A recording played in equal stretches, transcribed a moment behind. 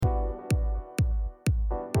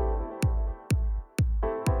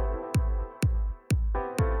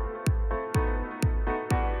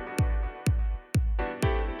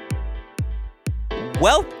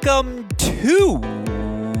Welcome to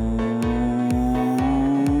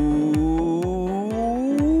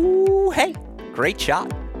Hey, Great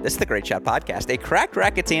Shot. This is the Great Shot Podcast, a Cracked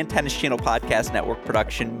Racquets and Tennis Channel Podcast Network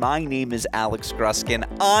production. My name is Alex Gruskin.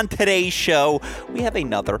 On today's show, we have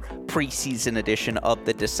another preseason edition of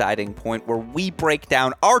The Deciding Point, where we break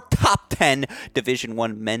down our top 10 Division I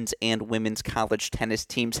men's and women's college tennis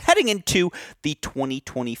teams heading into the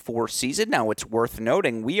 2024 season. Now, it's worth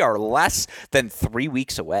noting we are less than 3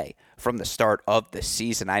 weeks away from the start of the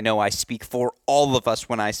season. I know I speak for all of us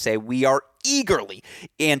when I say we are eagerly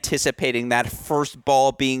anticipating that first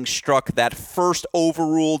ball being struck, that first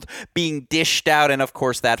overruled being dished out, and of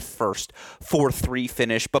course that first 4-3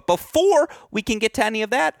 finish. But before we can get to any of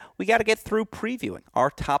that, we got to get through previewing our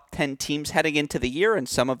top 10 teams heading into the year. And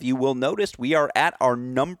some of you will notice we are at our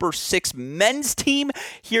number 6 men's team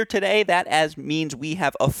here today. That means we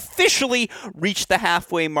have officially reached the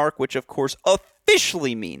halfway mark, which of course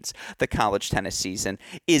officially means the college tennis season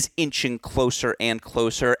is inching closer and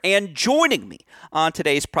closer. And joining me on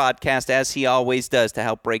today's podcast, as he always does, to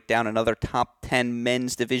help break down another top 10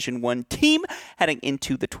 men's Division I team heading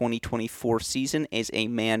into the 2024 season, is a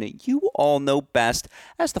man you all know best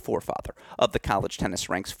as the forefather of the college tennis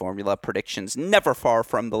ranks formula predictions, never far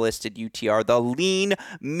from the listed UTR, the lean,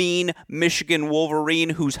 mean Michigan Wolverine,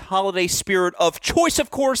 whose holiday spirit of choice, of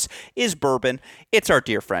course, is bourbon. It's our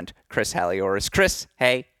dear friend, Chris Halioris. Chris,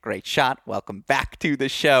 hey, great shot. Welcome back to the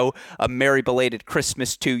show. A merry belated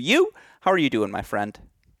Christmas to you. How are you doing, my friend?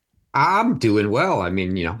 I'm doing well. I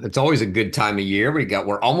mean, it's always a good time of year.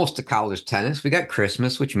 We're almost to college tennis. We got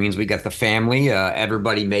Christmas, which means we got the family.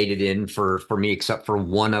 Everybody made it in for me, except for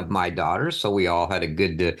one of my daughters. So we all had a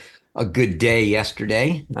good day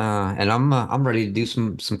yesterday. And I'm ready to do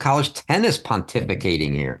some college tennis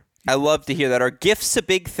pontificating here. I love to hear that. Are gifts a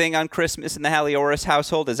big thing on Christmas in the Halioris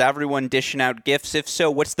household? Is everyone dishing out gifts? If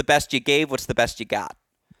so, what's the best you gave? What's the best you got?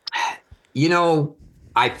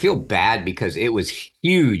 I feel bad because it was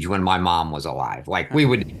huge when my mom was alive. Like we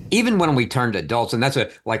would, even when we turned adults, and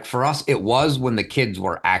for us, it was when the kids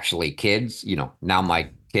were actually kids. Now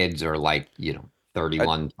my kids are 31,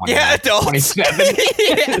 29, adults. 27.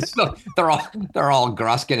 Yeah. So they're all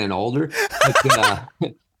Gruskin and older. But,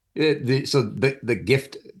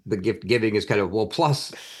 the gift giving is kind of,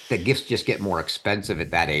 plus the gifts just get more expensive at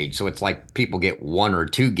that age. So it's like people get 1 or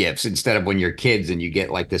 2 gifts instead of when you're kids and you get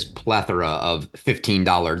like this plethora of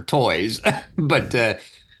 $15 toys. But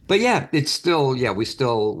yeah, it's still, we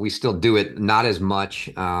still do it, not as much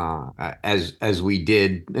as we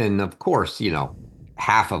did. And of course,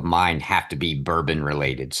 half of mine have to be bourbon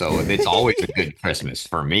related. So it's always a good Christmas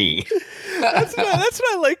for me. That's what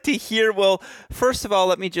I like to hear. Well, first of all,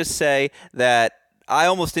 let me just say that I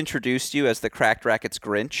almost introduced you as the Cracked Racquets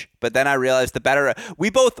Grinch, but then I realized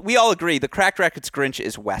we all agree the Cracked Racquets Grinch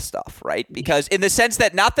is Westhoff, right? Because in the sense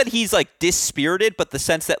that, not that he's like dispirited, but the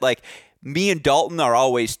sense that me and Dalton are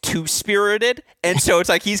always too spirited. And so it's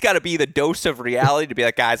like he's got to be the dose of reality to be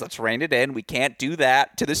like, guys, let's rein it in. We can't do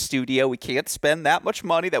that to the studio. We can't spend that much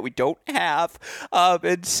money that we don't have.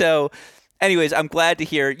 And so anyways, I'm glad to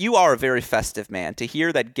hear you are a very festive man. To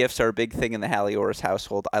hear that gifts are a big thing in the Halioris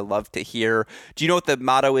household, I love to hear. Do you know what the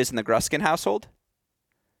motto is in the Gruskin household?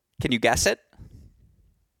 Can you guess it?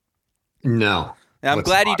 No. Now, I'm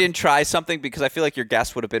glad you didn't try something because I feel like your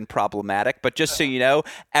guess would have been problematic. But just so you know,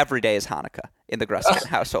 every day is Hanukkah in the Gruskin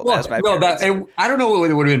household. I don't know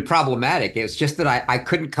what would have been problematic. It's just that I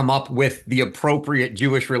couldn't come up with the appropriate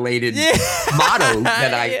Jewish-related motto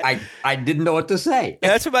that I didn't know what to say. Yeah,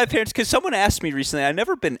 that's what my parents, because someone asked me recently, I've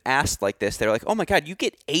never been asked like this. They're like, oh my God, you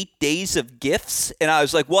get 8 days of gifts? And I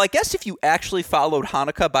was like, well, I guess if you actually followed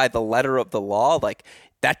Hanukkah by the letter of the law,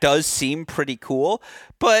 that does seem pretty cool.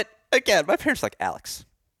 But again, my parents are like, Alex,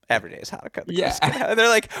 every day is Hanukkah. And they're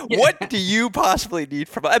like, what do you possibly need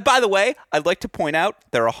from us? And by the way, I'd like to point out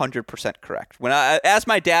they're 100% correct. As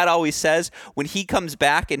my dad always says, when he comes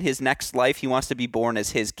back in his next life, he wants to be born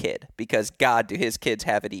as his kid because God, do his kids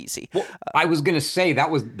have it easy. Well, I was going to say that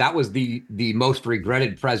was the most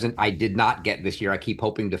regretted present I did not get this year. I keep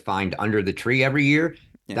hoping to find under the tree every year.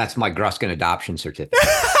 Yeah. That's my Gruskin adoption certificate.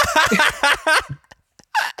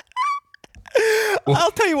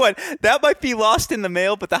 I'll tell you what, that might be lost in the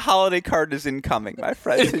mail, but the holiday card is incoming, my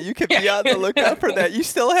friend. So you can be on the lookout for that. You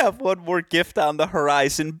still have one more gift on the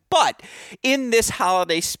horizon. But in this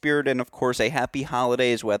holiday spirit, and of course, a happy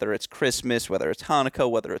holidays, whether it's Christmas, whether it's Hanukkah,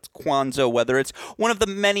 whether it's Kwanzaa, whether it's one of the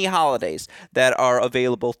many holidays that are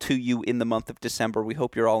available to you in the month of December, we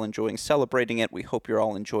hope you're all enjoying celebrating it. We hope you're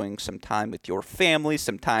all enjoying some time with your family,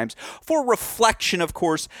 some times for reflection, of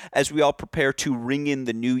course, as we all prepare to ring in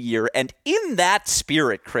the new year. And in that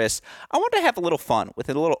spirit, Chris, I want to have a little fun with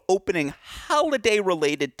a little opening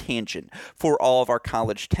holiday-related tangent for all of our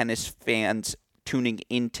college tennis fans tuning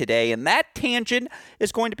in today, and that tangent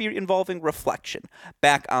is going to be involving reflection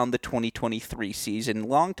back on the 2023 season.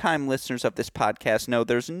 Longtime listeners of this podcast know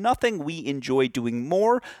there's nothing we enjoy doing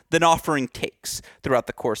more than offering takes throughout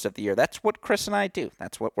the course of the year. That's what Chris and I do.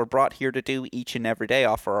 That's what we're brought here to do each and every day,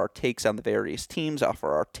 offer our takes on the various teams,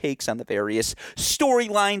 offer our takes on the various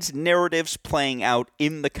storylines, narratives playing out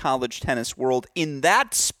in the college tennis world. In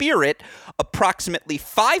that spirit, approximately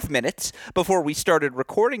 5 minutes before we started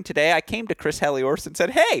recording today, I came to Chris Halioris and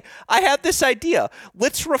said, hey, I have this idea.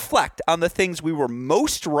 Let's reflect on the things we were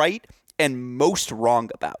most right and most wrong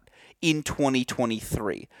about in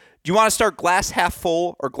 2023. Do you want to start glass half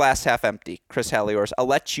full or glass half empty, Chris Halioris? I'll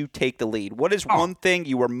let you take the lead. What is one thing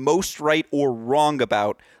you were most right or wrong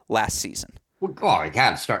about last season? Well, you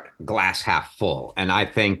got to start glass half full, and I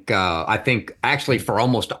think actually for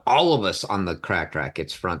almost all of us on the Cracked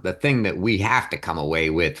Racquets front, the thing that we have to come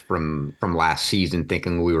away with from last season,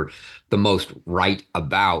 thinking we were the most right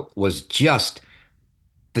about, was just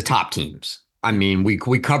the top teams. I mean, we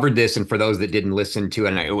covered this, and for those that didn't listen to it,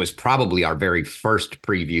 and it was probably our very first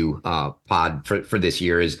preview pod for this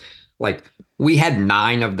year, is like we had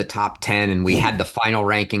 9 of the top 10, and we had the final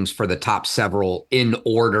rankings for the top several in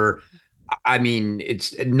order. I mean,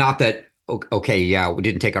 it's not that, okay, yeah, we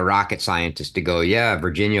didn't take a rocket scientist to go, yeah,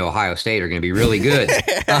 Virginia, Ohio State are going to be really good.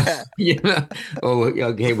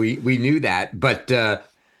 Okay, we knew that. But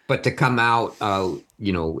to come out,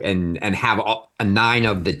 and have a 9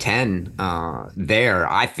 of the 10 there,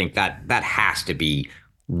 I think that has to be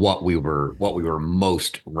what we were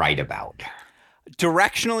most right about.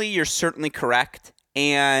 Directionally, you're certainly correct.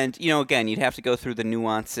 And, again, you'd have to go through the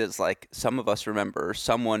nuances. Like, some of us remember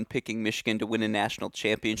someone picking Michigan to win a national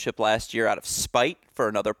championship last year out of spite for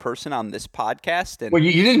another person on this podcast. And, well,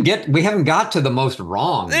 we haven't got to the most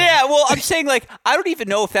wrong. Yeah, well, I'm saying, I don't even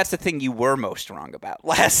know if that's the thing you were most wrong about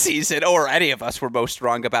last season, or any of us were most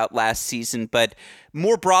wrong about last season. But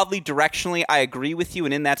more broadly, directionally, I agree with you.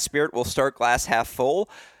 And in that spirit, we'll start glass half full.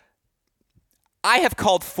 I have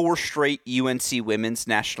called 4 straight UNC Women's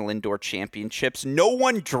National Indoor Championships. No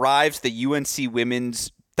one drives the UNC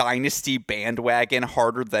Women's Dynasty bandwagon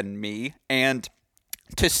harder than me. And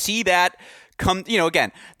to see that come,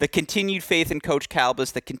 again, the continued faith in Coach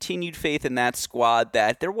Calbas, the continued faith in that squad,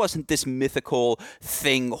 that there wasn't this mythical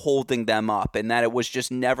thing holding them up and that it was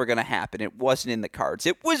just never going to happen. It wasn't in the cards.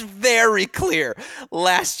 It was very clear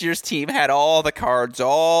last year's team had all the cards,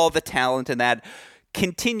 all the talent, and that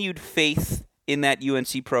continued faith in that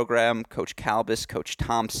UNC program. Coach Calbas, Coach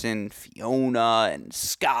Thompson, Fiona, and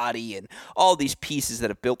Scotty, and all these pieces that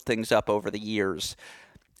have built things up over the years.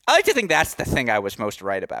 I like to think that's the thing I was most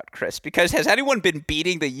right about, Chris, because has anyone been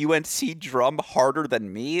beating the UNC drum harder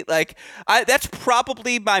than me? That's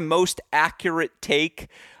probably my most accurate take.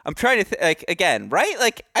 I'm trying to again,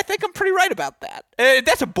 right? I think I'm pretty right about that.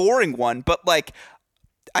 That's a boring one, but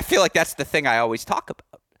I feel like that's the thing I always talk about.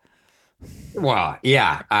 Well,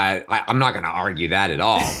 yeah, I'm not going to argue that at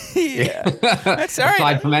all. Yeah, that's all right.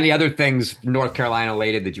 Aside from any other things North Carolina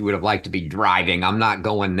related that you would have liked to be driving, I'm not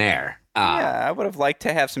going there. Yeah, I would have liked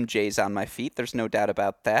to have some J's on my feet. There's no doubt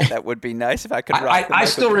about that. That would be nice if I could rock them. I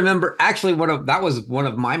still remember, actually, that was one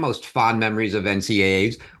of my most fond memories of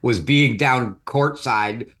NCAAs, was being down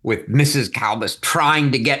courtside with Mrs. Calbas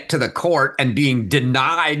trying to get to the court and being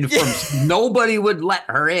denied from nobody would let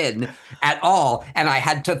her in at all. And I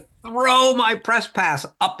had to throw my press pass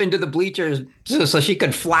up into the bleachers so she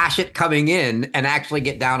could flash it coming in and actually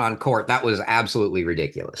get down on court. That was absolutely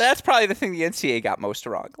ridiculous. That's probably the thing the NCAA got most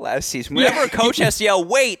wrong last season. Whenever a coach has to yell,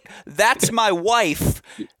 wait, that's my wife,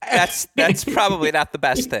 that's probably not the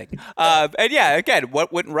best thing. And yeah, again,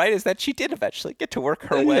 what went right is that she did eventually get to work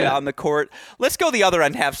her way on the court. Let's go the other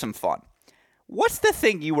end, have some fun. What's the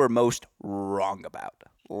thing you were most wrong about?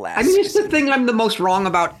 It's the thing I'm the most wrong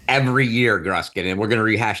about every year, Gruskin, and we're going to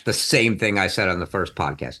rehash the same thing I said on the first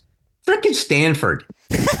podcast. Frickin' Stanford.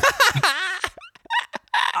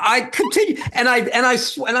 I continue, and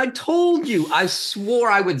I told you, I swore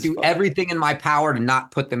I would do everything in my power to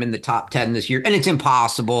not put them in the top 10 this year, and it's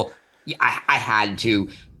impossible. I had to,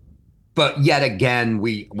 but yet again,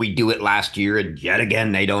 we do it last year, and yet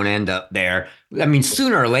again, they don't end up there. I mean,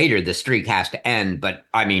 sooner or later, the streak has to end, but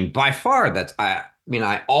I mean, by far,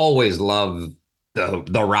 I always love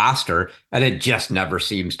the roster, and it just never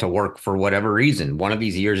seems to work for whatever reason. One of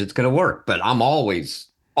these years it's going to work, but I'm always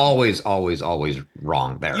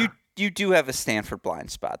wrong there. You do have a Stanford blind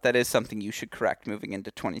spot. That is something you should correct moving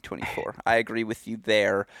into 2024. I agree with you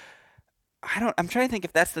there. I'm trying to think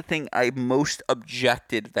if that's the thing I most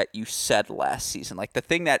objected that you said last season. Like the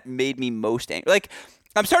thing that made me most angry. Like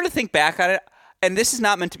I'm starting to think back on it, and this is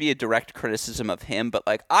not meant to be a direct criticism of him, but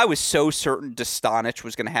like I was so certain Dostanic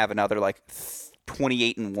was going to have another like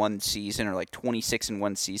 28-1 season or like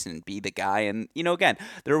 26-1 season and be the guy. And again,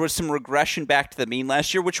 there was some regression back to the mean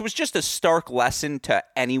last year, which was just a stark lesson to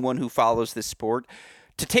anyone who follows this sport.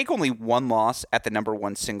 To take only one loss at the number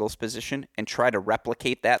one singles position and try to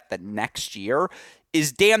replicate that the next year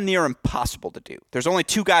is damn near impossible to do. There's only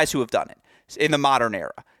two guys who have done it in the modern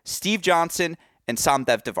era, Steve Johnson and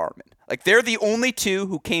Samdev Devarman. Like, they're the only two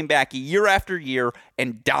who came back year after year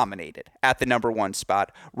and dominated at the number one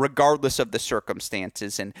spot, regardless of the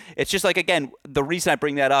circumstances. And it's just like, again, the reason I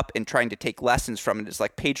bring that up and trying to take lessons from it is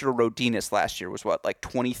like Pedro Rodinez last year was like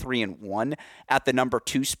 23-1 at the number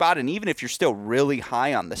two spot. And even if you're still really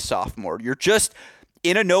high on the sophomore, you're just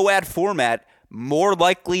in a no-ad format more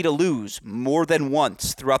likely to lose more than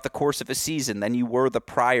once throughout the course of a season than you were the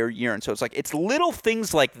prior year. And so it's like, it's little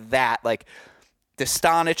things like that, like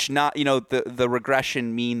Dostanic, not, the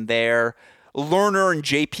regression mean there. Lerner and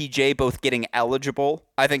JPJ both getting eligible,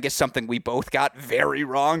 I think, is something we both got very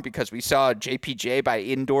wrong because we saw JPJ by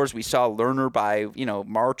indoors. We saw Lerner by,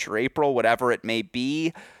 March or April, whatever it may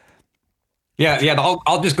be. Yeah.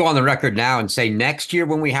 I'll just go on the record now and say next year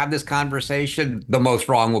when we have this conversation, the most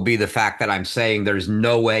wrong will be the fact that I'm saying there's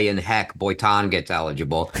no way in heck Boitan gets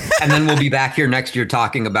eligible. And then we'll be back here next year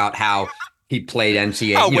talking about how he played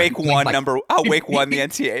NCAA. How Wake won the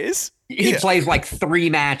NCAAs. He plays like 3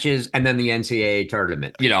 matches and then the NCAA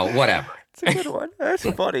tournament, whatever. It's a good one. That's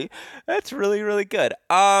funny. That's really, really good.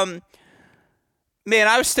 Man,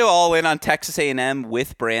 I was still all in on Texas A&M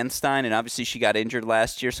with Brandstein, and obviously she got injured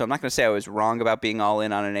last year, so I'm not going to say I was wrong about being all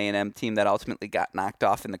in on an A&M team that ultimately got knocked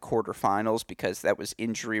off in the quarterfinals because that was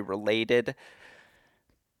injury-related.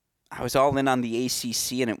 I was all in on the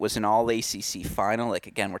ACC, and it was an all-ACC final. Like,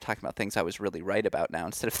 again, we're talking about things I was really right about now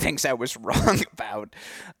instead of things I was wrong about.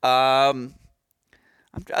 I'm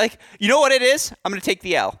like, you know what it is? I'm going to take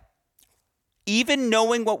the L. Even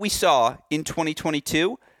knowing what we saw in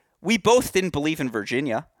 2022, we both didn't believe in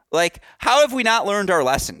Virginia. Like, how have we not learned our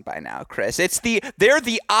lesson by now, Chris? They're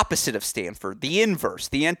the opposite of Stanford, the inverse,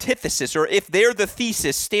 the antithesis, or if they're the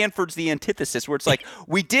thesis, Stanford's the antithesis, where it's like,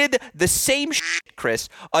 we did the same shit, Chris,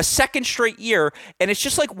 a second straight year, and it's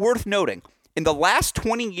just like worth noting. In the last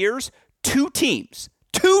 20 years, two teams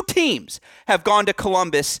have gone to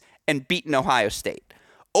Columbus and beaten Ohio State.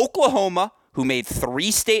 Oklahoma, who made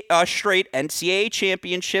 3 straight NCAA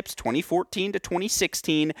championships, 2014 to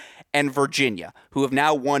 2016, and Virginia, who have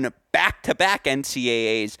now won back-to-back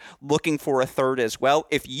NCAAs, looking for a third as well.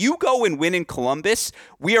 If you go and win in Columbus,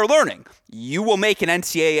 we are learning you will make an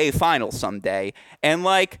NCAA final someday. And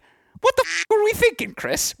like, what the were we thinking,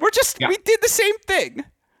 Chris? We did the same thing.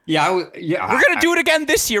 Yeah. We're going to do it again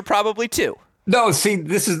this year probably too. No, see,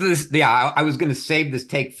 this is this. Yeah, I was going to save this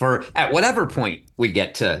take for at whatever point we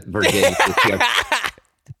get to Virginia.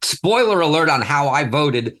 Spoiler alert on how I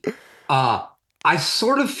voted. I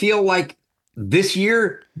sort of feel like this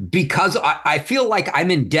year, because I feel like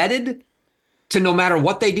I'm indebted to no matter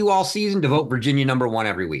what they do all season to vote Virginia number one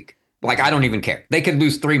every week. Like, I don't even care. They could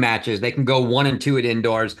lose 3 matches. They can go 1-2 at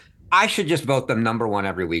indoors. I should just vote them number one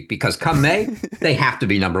every week because come May, they have to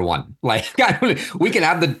be number one. Like, we can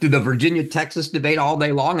have the Virginia-Texas debate all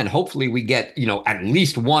day long, and hopefully we get, at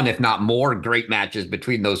least one, if not more, great matches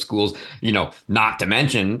between those schools, not to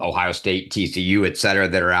mention Ohio State, TCU, et cetera,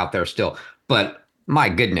 that are out there still. But my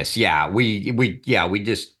goodness, we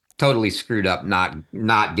just totally screwed up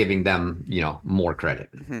not giving them, more credit.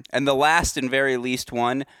 Mm-hmm. And the last and very least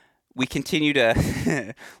one, we continue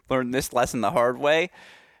to learn this lesson the hard way.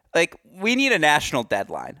 Like, we need a national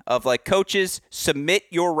deadline of, like, coaches, submit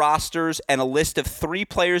your rosters and a list of 3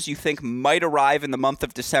 players you think might arrive in the month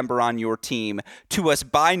of December on your team to us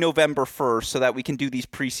by November 1st so that we can do these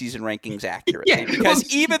preseason rankings accurately. Yeah,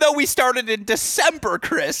 because even though we started in December,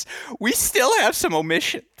 Chris, we still have some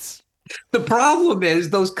omissions. The problem is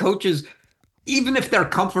those coaches, even if they're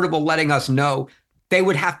comfortable letting us know, they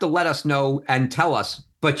would have to let us know and tell us,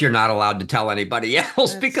 but you're not allowed to tell anybody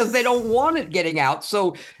else because they don't want it getting out.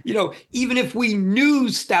 So, even if we knew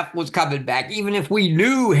Steph was coming back, even if we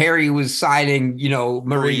knew Harry was signing,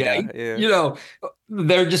 Maria,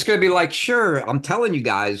 they're just going to be like, sure, I'm telling you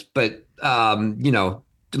guys, but,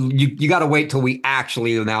 you got to wait till we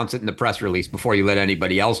actually announce it in the press release before you let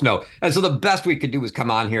anybody else know. And so the best we could do is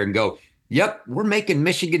come on here and go, yep, we're making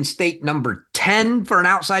Michigan State number 10 for an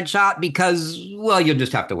outside shot because, well, you'll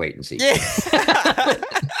just have to wait and see. Yeah.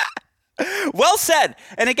 Well said.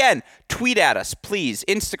 And again, tweet at us, please.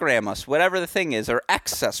 Instagram us, whatever the thing is, or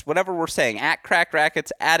X us, whatever we're saying, at Cracked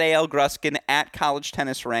Rackets, at AL Gruskin, at College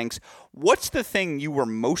Tennis Ranks. What's the thing you were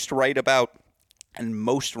most right about and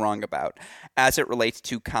most wrong about as it relates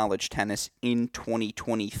to college tennis in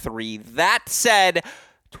 2023? That said,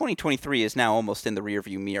 2023 is now almost in the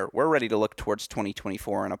rearview mirror. We're ready to look towards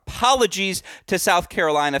 2024. And apologies to South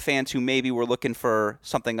Carolina fans who maybe were looking for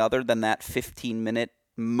something other than that 15-minute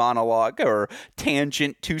monologue or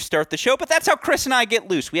tangent to start the show, but that's how Chris and I get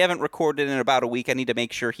loose. We haven't recorded in about a week. I need to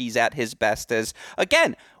make sure he's at his best as,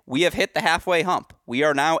 again, we have hit the halfway hump. We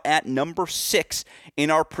are now at number 6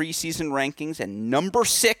 in our preseason rankings, and number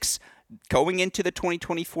 6 going into the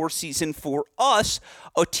 2024 season for us,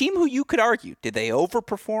 a team who you could argue, did they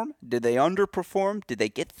overperform? Did they underperform? Did they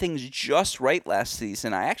get things just right last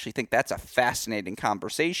season? I actually think that's a fascinating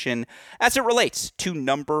conversation as it relates to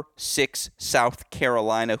number 6 South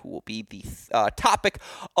Carolina, who will be the topic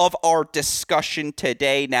of our discussion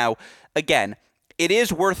today. Now, again, it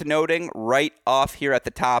is worth noting right off here at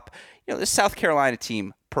the top, this South Carolina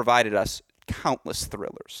team provided us countless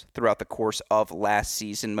thrillers throughout the course of last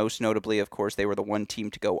season. Most notably, of course, they were the one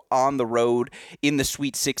team to go on the road in the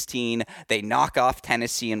Sweet 16. They knock off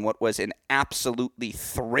Tennessee in what was an absolutely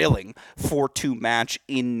thrilling 4-2 match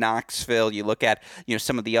in Knoxville. You look at,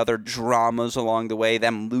 some of the other dramas along the way,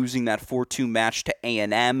 them losing that 4-2 match to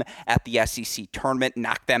A&M at the SEC tournament,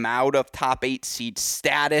 knocked them out of top 8 seed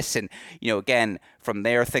status. And, again, from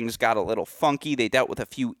there, things got a little funky. They dealt with a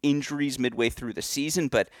few injuries midway through the season,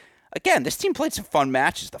 but again, this team played some fun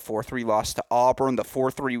matches. The 4-3 loss to Auburn, the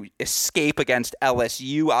 4-3 escape against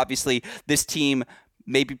LSU. Obviously, this team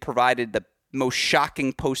maybe provided the most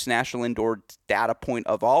shocking post-national indoor data point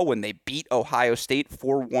of all when they beat Ohio State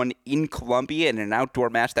 4-1 in Columbia in an outdoor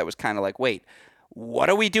match that was kind of like, wait, what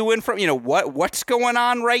are we doing from, what's going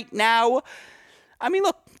on right now? I mean,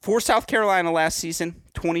 look, for South Carolina last season,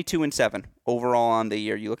 22-7 overall on the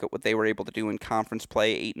year. You look at what they were able to do in conference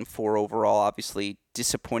play, 8-4 overall. Obviously,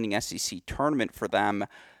 disappointing SEC tournament for them,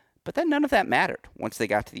 but then none of that mattered once they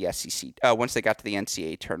got to the once they got to the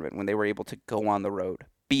NCAA tournament, when they were able to go on the road,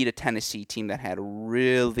 beat a Tennessee team that had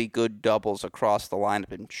really good doubles across the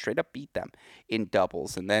lineup and straight up beat them in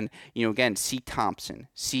doubles. And then, again, see Thompson,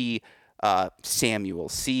 see Samuel,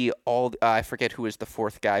 see all. I forget who is the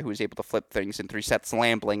fourth guy who was able to flip things in 3 sets.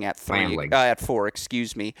 Lambling at 4.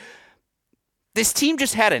 Excuse me. This team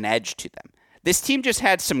just had an edge to them. This team just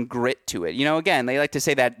had some grit to it. Again, they like to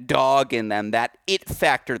say that dog in them, that it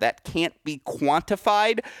factor that can't be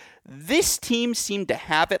quantified. This team seemed to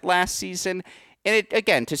have it last season. And it,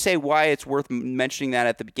 again, to say why it's worth mentioning that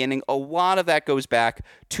at the beginning, a lot of that goes back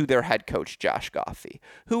to their head coach, Josh Goffey,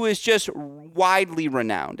 who is just widely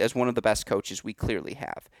renowned as one of the best coaches we clearly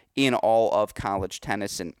have in all of college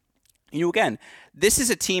tennis. And, again, this is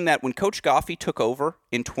a team that when Coach Goffey took over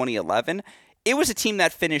in 2011, it was a team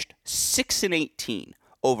that finished 6-18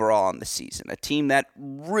 overall on the season, a team that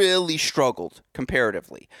really struggled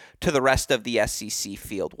comparatively to the rest of the SEC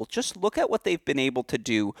field. Well, just look at what they've been able to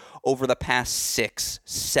do over the past 6-7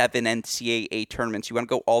 NCAA tournaments. You want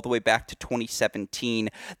to go all the way back to 2017.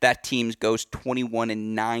 That team goes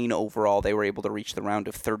 21-9 overall. They were able to reach the round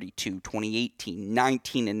of 32. 2018,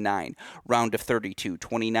 19-9, round of 32.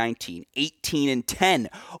 2019, 18-10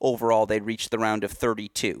 overall. They reached the round of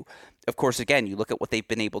 32. Of course, again, you look at what they've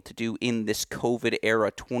been able to do in this COVID era,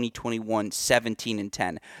 2021,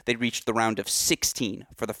 17-10. They reached the round of 16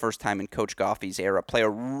 for the first time in Coach Goffey's era. Play a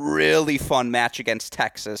really fun match against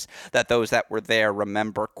Texas that those that were there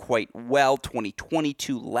remember quite well.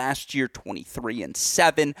 2022 last year,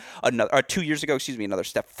 23-7. 2 years ago, another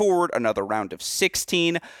step forward, another round of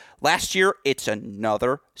 16. Last year, it's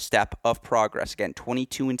another step of progress. Again,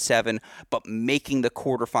 22-7, but making the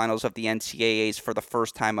quarterfinals of the NCAAs for the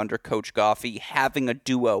first time under Coach Goffey, having a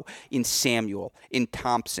duo in Samuel, in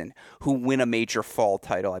Thompson, who win a major fall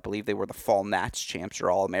title. I believe they were the fall Nats champs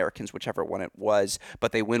or All-Americans, whichever one it was,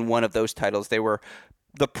 but they win one of those titles. They were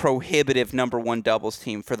the prohibitive number 1 doubles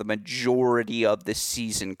team for the majority of the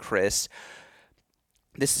season, Chris.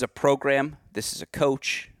 This is a program. This is a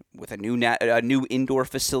coach with a new indoor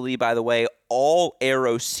facility, by the way. All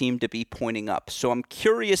arrows seem to be pointing up. So I'm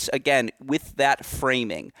curious, again, with that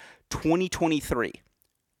framing, 2023,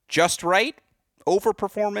 just right?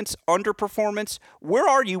 Overperformance, underperformance? Where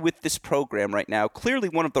are you with this program right now? Clearly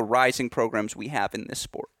one of the rising programs we have in this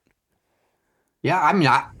sport. Yeah, I mean,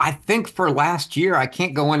 I think for last year, I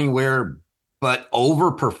can't go anywhere but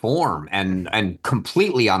overperform and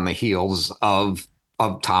completely on the heels of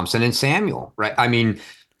Thompson and Samuel, right? I mean,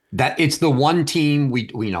 That it's the one team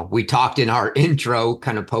we talked in our intro,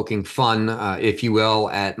 kind of poking fun, if you will,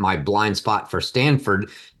 at my blind spot for Stanford.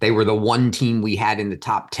 They were the one team we had in the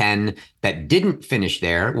top 10 that didn't finish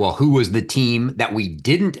there. Well, who was the team that we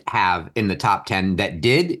didn't have in the top 10 that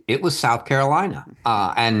did? It was South Carolina.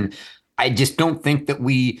 And I just don't think that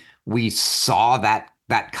we saw that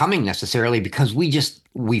coming necessarily, because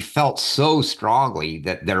we felt so strongly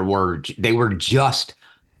that they were just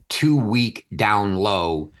too weak down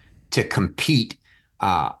low to compete,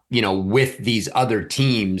 with these other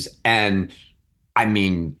teams. And I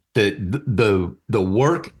mean, the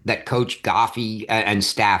work that Coach Goffey and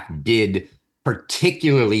staff did,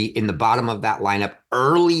 particularly in the bottom of that lineup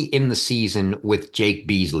early in the season with Jake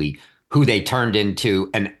Beasley, who they turned into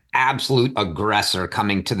an absolute aggressor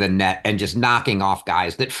coming to the net and just knocking off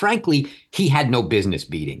guys that, frankly, he had no business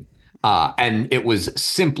beating. And it was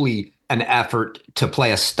simply an effort to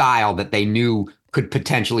play a style that they knew could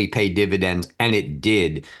potentially pay dividends, and it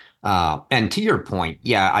did. And to your point,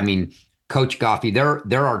 yeah, I mean, Coach Goffey,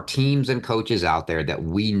 there are teams and coaches out there that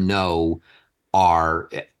we know are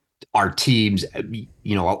teams. A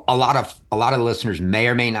lot of listeners may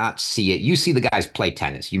or may not see it. You see the guys play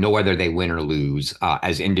tennis, you know whether they win or lose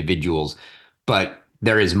as individuals, but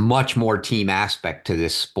there is much more team aspect to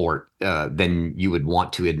this sport than you would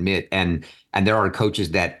want to admit. And there are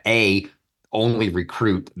coaches that only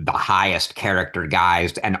recruit the highest character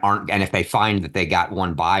guys and if they find that they got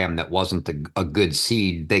one by them that wasn't a good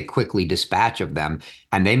seed, they quickly dispatch of them,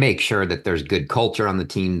 and they make sure that there's good culture on the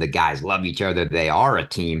team. The guys love each other. They are a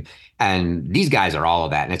team. And these guys are all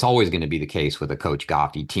of that. And it's always going to be the case with a Coach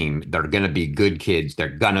Goffey team. They're going to be good kids. They're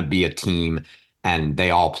going to be a team, and they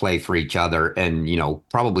all play for each other. And,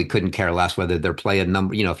 probably couldn't care less whether they're playing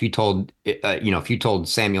number, if you told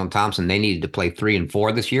Samuel and Thompson they needed to play 3 and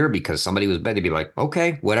 4 this year because somebody was better, they'd be like,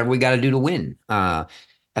 okay, whatever we got to do to win.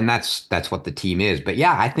 And that's what the team is. But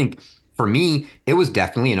yeah, I think for me, it was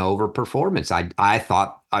definitely an overperformance. I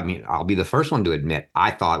thought, I mean, I'll be the first one to admit, I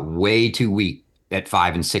thought way too weak at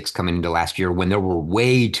 5 and 6 coming into last year, when there were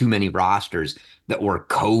way too many rosters that were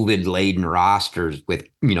COVID laden rosters with,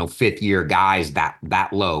 fifth year guys that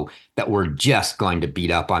low, that were just going to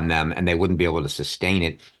beat up on them and they wouldn't be able to sustain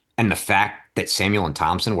it. And the fact that Samuel and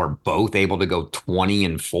Thompson were both able to go 20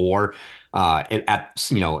 and 4 at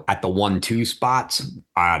the 1-2 spots,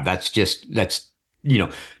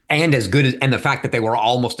 and as good as, and the fact that they were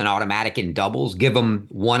almost an automatic in doubles, give them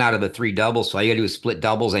 1 out of the 3 doubles. So all you got to do is split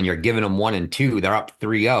doubles, and you're giving them 1 and 2. They're up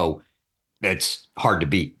 3-0. It's hard to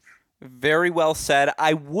beat. Very well said.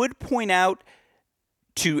 I would point out,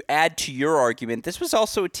 to add to your argument, this was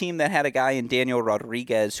also a team that had a guy in Daniel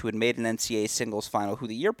Rodriguez who had made an NCAA singles final, who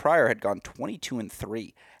the year prior had gone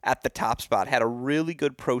 22-3 at the top spot, had a really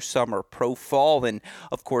good pro summer, pro fall, and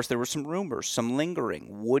of course there were some rumors, some lingering.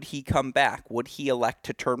 Would he come back? Would he elect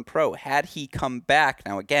to turn pro? Had he come back,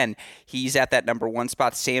 now again, he's at that number 1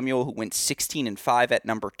 spot. Samuel, who went 16-5 at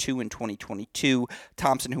number 2 in 2022.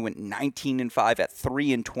 Thompson, who went 19-5 at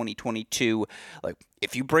 3 in 2022. Like,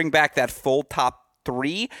 if you bring back that full top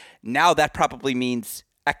 3, now that probably means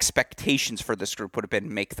expectations for this group would have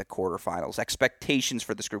been make the quarterfinals. Expectations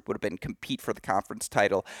for this group would have been compete for the conference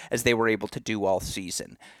title, as they were able to do all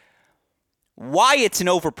season. Why it's an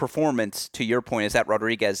overperformance, to your point, is that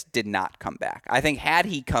Rodriguez did not come back. I think had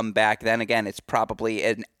he come back, then again, it's probably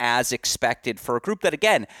an as expected for a group that,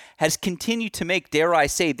 again, has continued to make, dare I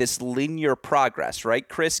say, this linear progress, right,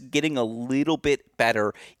 Chris? Getting a little bit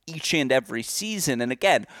better each and every season. And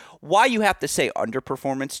again, why you have to say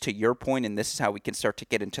underperformance, to your point, and this is how we can start to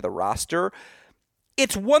get into the roster,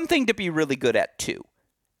 it's one thing to be really good at 2.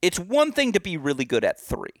 It's one thing to be really good at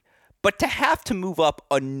 3. But to have to move up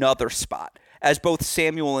another spot, as both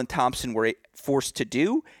Samuel and Thompson were forced to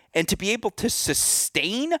do, and to be able to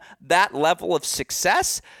sustain that level of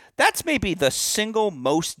success, that's maybe the single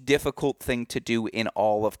most difficult thing to do in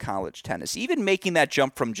all of college tennis. Even making that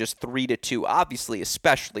jump from just 3 to 2, obviously,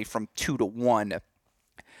 especially from 2 to 1,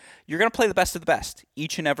 you're going to play the best of the best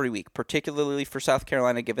each and every week, particularly for South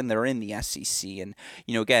Carolina, given they're in the SEC. And,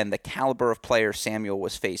 again, the caliber of player Samuel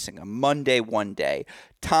was facing. A Monday one day,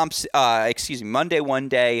 Monday one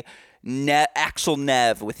day, Axel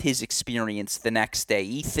Nev with his experience the next day,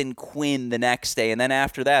 Ethan Quinn the next day, and then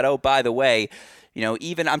after that, oh, by the way,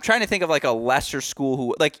 even I'm trying to think of like a lesser school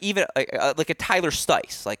who, like even like a Tyler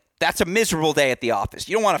Stice, like that's a miserable day at the office.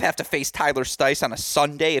 You don't want to have to face Tyler Stice on a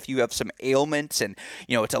Sunday if you have some ailments and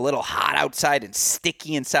it's a little hot outside and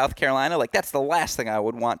sticky in South Carolina. Like that's the last thing I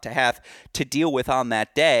would want to have to deal with on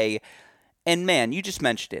that day. And man, you just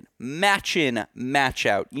mentioned it. Match in, match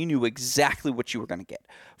out. You knew exactly what you were going to get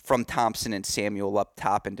from Thompson and Samuel up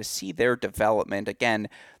top, and to see their development, again,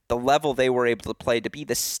 the level they were able to play, to be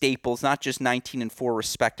the staples, not just 19-4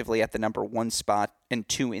 respectively at the number 1 spot and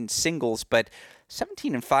 2 in singles, but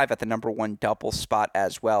 17-5 at the number 1 double spot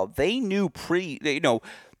as well. They knew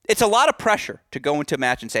it's a lot of pressure to go into a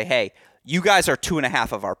match and say, hey, you guys are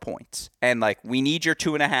 2.5 of our points. And we need your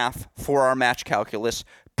 2.5 for our match calculus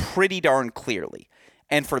pretty darn clearly.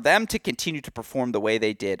 And for them to continue to perform the way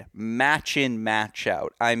they did, match in, match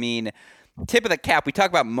out. I mean, tip of the cap, we talk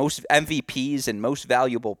about most MVPs and most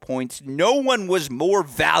valuable points. No one was more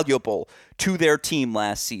valuable to their team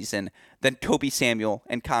last season than Toby Samuel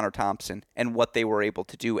and Connor Thompson and what they were able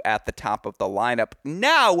to do at the top of the lineup.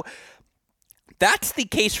 Now, that's the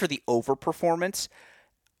case for the overperformance.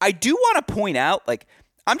 I do want to point out,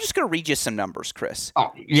 I'm just going to read you some numbers, Chris.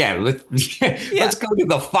 Oh, yeah. Let's go to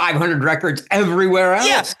the 500 records everywhere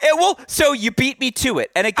else. Yeah, so you beat me to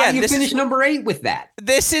it. And again, you finished number 8 with that.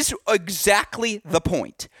 This is exactly the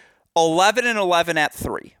point. 11-11 at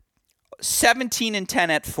 3, 17-10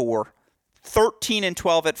 at 4,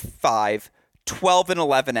 13-12 at 5,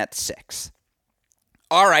 12-11 at 6.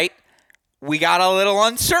 All right. We got a little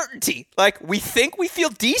uncertainty. We think we feel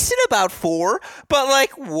decent about 4, but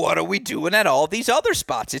what are we doing at all these other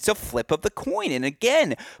spots? It's a flip of the coin, and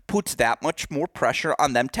again, puts that much more pressure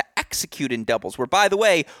on them to execute in doubles, where, by the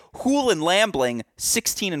way, Houle and Lambling,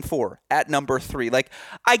 16-4 at number 3.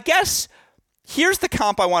 I guess here's the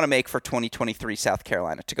comp I want to make for 2023 South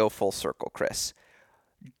Carolina to go full circle, Chris.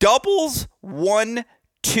 Doubles 1,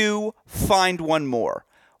 2, find one more.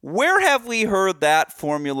 Where have we heard that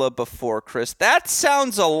formula before, Chris? That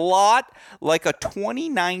sounds a lot like a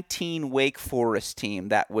 2019 Wake Forest team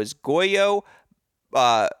that was Goyo,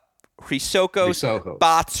 Chrysokos,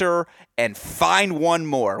 Botzer, and find one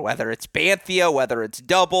more, whether it's Banthia, whether it's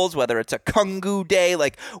doubles, whether it's a Kungu day,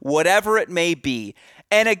 whatever it may be.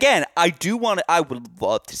 And again, I would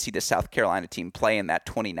love to see the South Carolina team play in that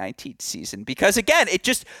 2019 season because, again, it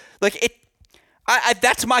just,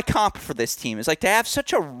 that's my comp for this team, is to have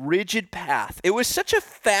such a rigid path. It was such a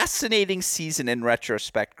fascinating season in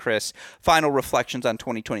retrospect, Chris. Final reflections on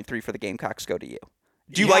 2023 for the Gamecocks go to you.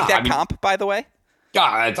 Do you like that comp, by the way?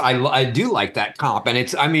 Yeah, I do like that comp. And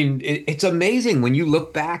it's amazing when you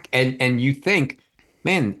look back and you think,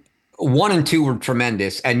 man, 1 and 2 were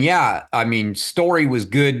tremendous. And Story was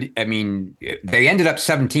good. They ended up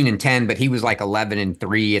 17-10, but he was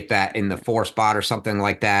 11-3 in the 4 spot or something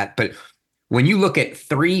like that. But when you look at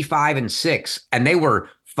 3, 5, and 6, and they were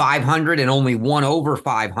 500 and only 1 over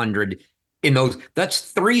 500 in those, that's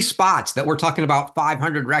 3 spots that we're talking about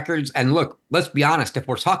 500 records. And look, let's be honest, if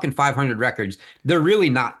we're talking 500 records, they're really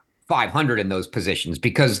not 500 in those positions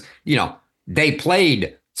because, they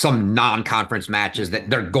played some non-conference matches that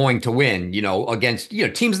they're going to win, against,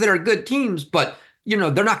 teams that are good teams, but they're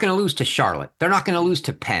not going to lose to Charlotte. They're not going to lose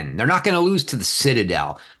to Penn. They're not going to lose to the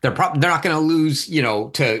Citadel. They're not going to lose, to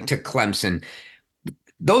Clemson.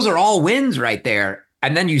 Those are all wins right there.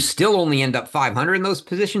 And then you still only end up 500 in those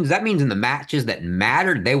positions. That means in the matches that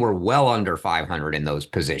mattered, they were well under 500 in those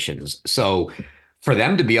positions. So for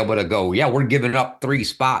them to be able to go, yeah, we're giving up 3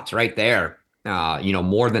 spots right there,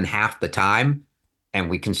 more than half the time,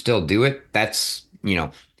 and we can still do it. That's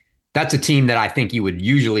a team that I think you would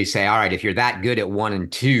usually say, all right, if you're that good at 1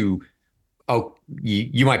 and 2,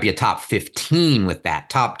 you might be a top 15 with that.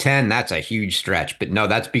 Top 10, that's a huge stretch. But no,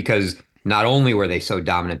 that's because not only were they so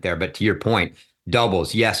dominant there, but to your point,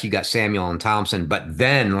 doubles. Yes, you got Samuel and Thompson, but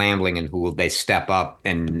then Lambling and Houle, they step up,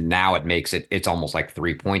 and now it's almost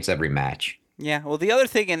 3 points every match. Yeah, well, the other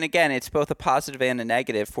thing, and again, it's both a positive and a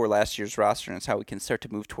negative for last year's roster, and it's how we can start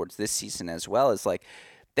to move towards this season as well, is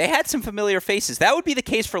they had some familiar faces. That would be the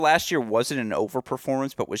case for last year. Wasn't an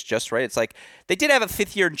overperformance, but was just right. It's they did have a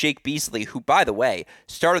 5th year in Jake Beasley, who, by the way,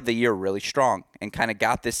 started the year really strong and kind of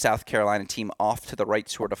got this South Carolina team off to the right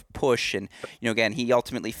sort of push. And, again, he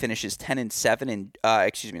ultimately finishes 10-7 in,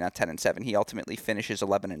 not 10-7. He ultimately finishes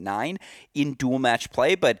 11-9 in dual match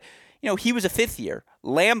play. But, he was a 5th year.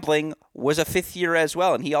 Lambling was a 5th year as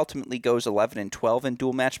well, and he ultimately goes 11-12 in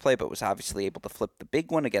dual match play, but was obviously able to flip the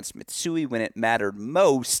big one against Mitsui when it mattered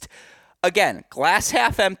most. Again, glass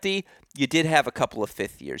half empty. You did have a couple of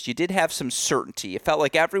 5th years. You did have some certainty. It felt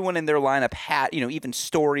like everyone in their lineup had, even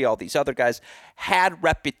Story, all these other guys, had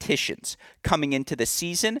repetitions coming into the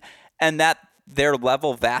season, and that their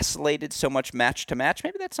level vacillated so much match to match.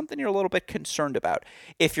 Maybe that's something you're a little bit concerned about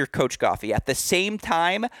if you're Coach Goffey. At the same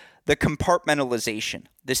time, the compartmentalization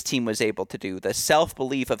this team was able to do, the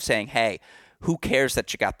self-belief of saying, hey, who cares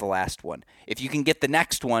that you got the last one? If you can get the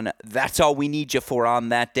next one, that's all we need you for on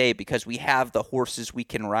that day because we have the horses we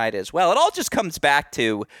can ride as well. It all just comes back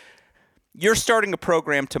to you're starting a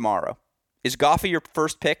program tomorrow. Is Goffey your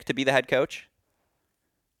first pick to be the head coach?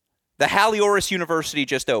 The Halioris University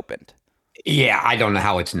just opened. Yeah, I don't know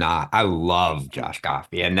how it's not. I love Josh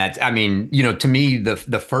Coffey, and that's, I mean, to me, the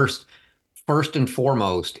first and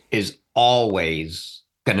foremost is always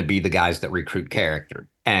going to be the guys that recruit character.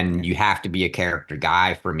 And you have to be a character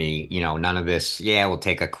guy for me. None of this, yeah, we'll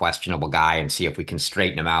take a questionable guy and see if we can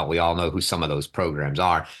straighten him out. We all know who some of those programs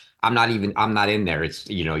are. I'm not in there. It's,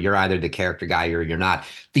 you're either the character guy or you're not.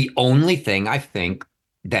 The only thing I think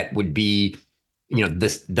that would be,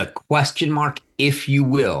 the question mark, if you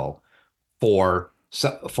will, for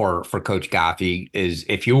Coach Goffey is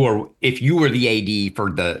if you were the AD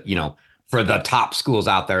for the top schools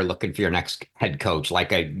out there looking for your next head coach,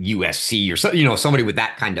 like a USC or somebody with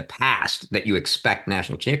that kind of past that you expect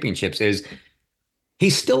national championships, is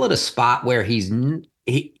he's still at a spot where he's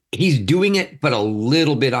doing it, but a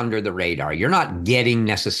little bit under the radar. You're not getting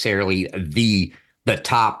necessarily the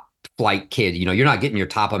top flight kid. You're not getting your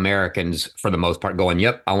top Americans for the most part going,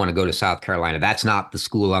 yep, I want to go to South Carolina. That's not the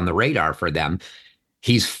school on the radar for them.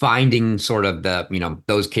 He's finding sort of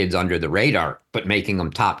those kids under the radar, but making them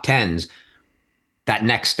top tens. That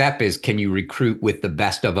next step is, can you recruit with the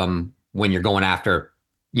best of them when you're going after,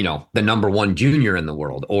 the number one junior in the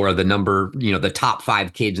world, or the top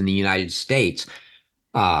 5 kids in the United States?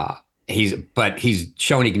 He's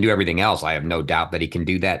shown he can do everything else. I have no doubt that he can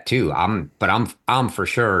do that too. I'm for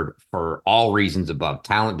sure, for all reasons above,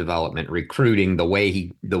 talent development, recruiting, the way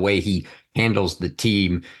he handles the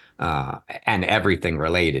team, and everything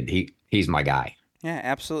related. He's my guy. Yeah,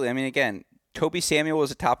 absolutely. I mean, again, Toby Samuel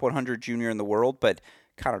was a top 100 junior in the world, but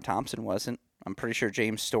Connor Thompson wasn't. I'm pretty sure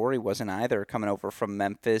James Story wasn't either, coming over from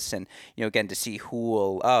Memphis. And, again, to see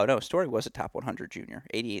Hool. Oh, no, Story was a top 100 junior,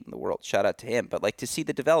 88 in the world. Shout out to him. But, to see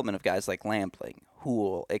the development of guys like Lambling,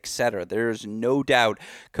 Hool, etc., there's no doubt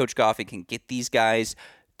Coach Goffey can get these guys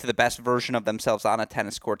to the best version of themselves on a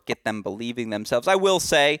tennis court, get them believing themselves. I will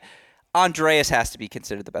say, Andreas has to be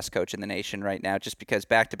considered the best coach in the nation right now, just because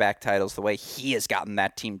back-to-back titles, the way he has gotten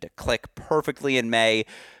that team to click perfectly in May,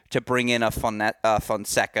 to bring in a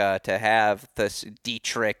Fonseca, to have this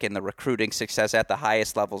Dietrich and the recruiting success at the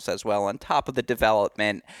highest levels as well, on top of the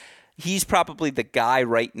development. He's probably the guy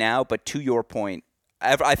right now, but to your point,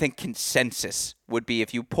 I think consensus would be,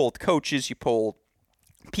 if you pulled coaches, you pulled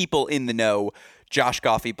people in the know, Josh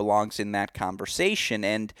Goffey belongs in that conversation.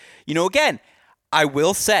 And, again, I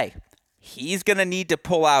will say, he's going to need to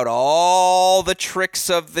pull out all the tricks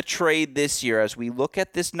of the trade this year as we look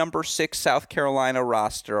at this number 6 South Carolina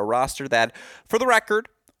roster, a roster that, for the record,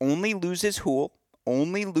 only loses Hool,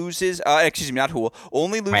 only loses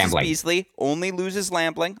Rambling. Beasley, only loses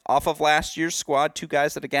Lambling off of last year's squad. 2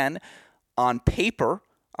 guys that, again, on paper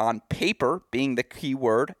being the key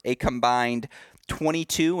word, a combined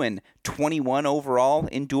 22 and 21 overall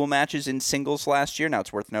in dual matches in singles last year. Now,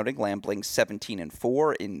 it's worth noting Lambling 17 and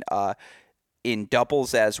 4 in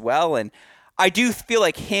doubles as well. And I do feel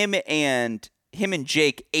like him and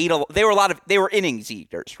Jake they were innings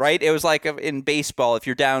eaters, right? It was like in baseball, if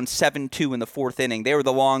you're down 7-2 in the 4th inning, they were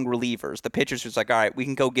the long relievers. The pitchers was like, all right, we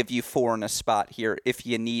can go give you 4 in a spot here if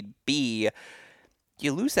you need be.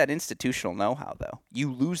 You lose that institutional know-how, though.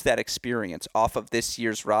 You lose that experience off of this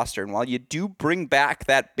year's roster. And while you do bring back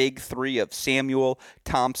that big 3 of Samuel,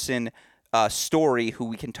 Thompson, Story, who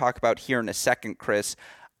we can talk about here in a second, Chris,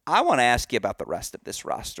 I want to ask you about the rest of this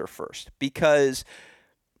roster first. Because,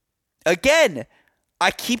 again, I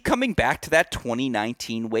keep coming back to that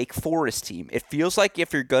 2019 Wake Forest team. It feels like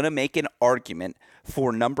if you're going to make an argument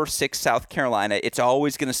for number 6 South Carolina, it's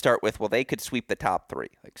always going to start with, well, they could sweep the top 3.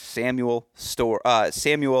 Like Samuel,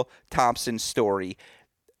 Thompson, Story,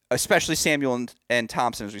 especially Samuel and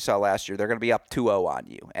Thompson, as we saw last year. They're going to be up 2-0 on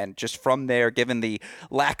you. And just from there, given the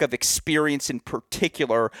lack of experience in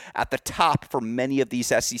particular at the top for many of these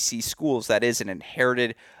SEC schools, that is an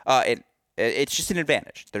inherited it's just an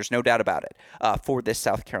advantage. There's no doubt about it for this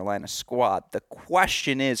South Carolina squad. The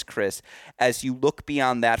question is, Chris, as you look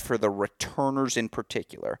beyond that for the returners in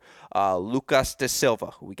particular, Lucas da Silva,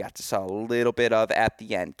 who we got to saw a little bit of at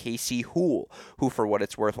the end, Casey Hool, who for what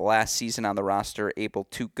it's worth last season on the roster, able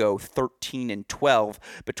to go 13 and 12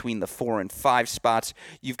 between the 4 and 5 spots.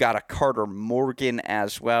 You've got a Carter Morgan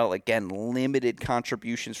as well. Again, limited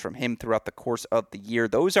contributions from him throughout the course of the year.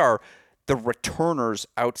 Those are the returners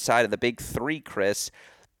outside of the big 3, Chris.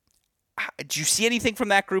 Do you see anything from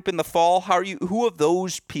that group in the fall? Who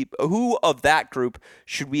of that group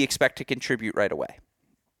should we expect to contribute right away?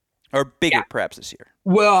 Or bigger, perhaps, this year?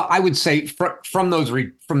 Well, I would say from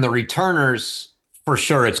the returners, for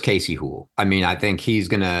sure it's Casey Hool. I mean, I think he's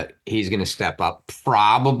gonna step up.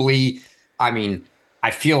 Probably, I mean,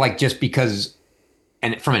 I feel like just because,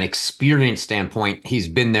 and from an experience standpoint, he's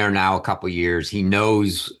been there now a couple of years. He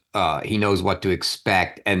knows He knows what to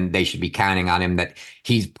expect, and they should be counting on him. That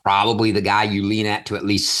he's probably the guy you lean at to at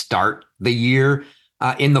least start the year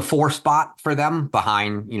in the 4 spot for them,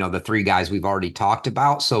 behind the 3 guys we've already talked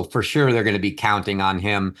about. So for sure, they're going to be counting on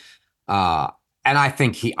him. And I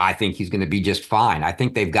think he's going to be just fine. I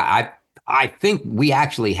think they've got. I think we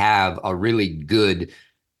actually have a really good,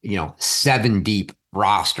 7 deep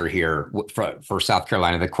roster here for South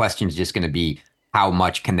Carolina. The question is just going to be how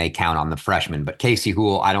much can they count on the freshman. But Casey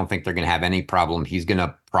Houle, I don't think they're going to have any problem. He's going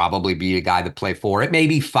to probably be a guy to play 4. It may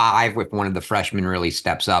be 5 if one of the freshmen really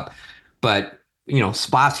steps up. But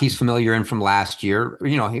spots he's familiar in from last year,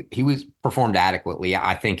 he was performed adequately.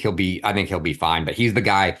 I think he'll be fine. But he's the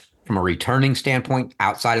guy from a returning standpoint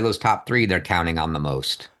outside of those top 3 they're counting on the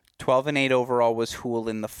most. 12-8 overall was Houle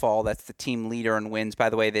in the fall. That's the team leader in wins.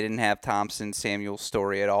 By the way, they didn't have Thompson, Samuel,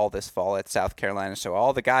 Story at all this fall at South Carolina. So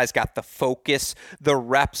all the guys got the focus, the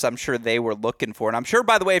reps I'm sure they were looking for. And I'm sure,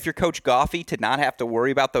 by the way, if you're Coach Goffey, to not have to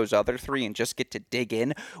worry about those other 3 and just get to dig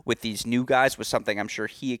in with these new guys was something I'm sure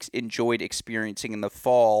he enjoyed experiencing in the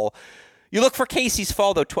fall. You look for Casey's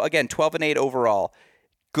fall, though. Again, 12-8 overall.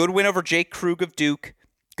 Good win over Jake Krug of Duke.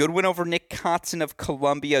 Good win over Nick Kotson of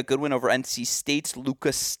Columbia. Good win over NC State's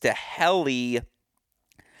Lucas Stahelli.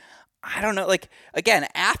 I don't know. Again,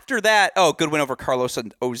 after that, good win over Carlos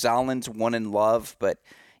Ozalins, One in Love. But,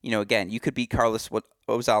 again, you could beat Carlos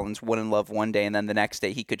Ozalins One in Love one day, and then the next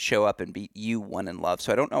day he could show up and beat you One in Love.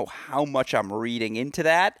 So I don't know how much I'm reading into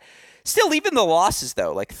that. Still, even the losses,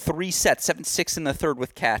 though, 3 sets, 7-6 in the third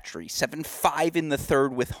with Catry, 7-5 in the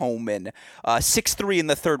third with Homan, 6-3 in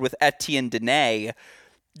the third with Etienne Dene.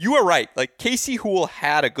 You are right. Casey Houle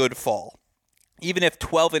had a good fall. Even if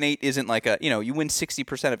 12-8 isn't you win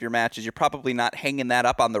 60% of your matches, you're probably not hanging that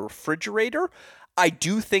up on the refrigerator. I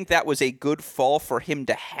do think that was a good fall for him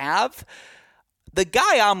to have. The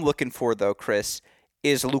guy I'm looking for, though, Chris,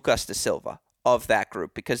 is Lucas Da Silva of that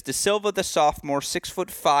group, because Da Silva, the sophomore,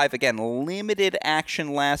 6'5", again, limited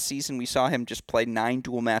action last season. We saw him just play 9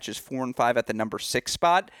 dual matches, 4 and 5 at the number 6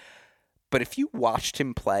 spot. But if you watched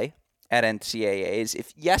him play at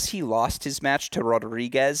NCAAs, he lost his match to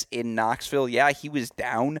Rodriguez in Knoxville. Yeah, he was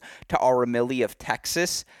down to Aramili of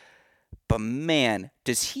Texas. But man,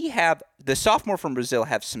 does he have, the sophomore from Brazil,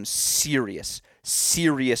 have some serious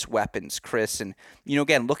weapons, Chris. And,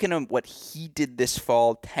 again, looking at what he did this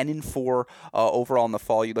fall, 10-4 overall in the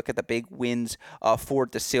fall. You look at the big wins for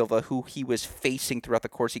Da Silva, who he was facing throughout the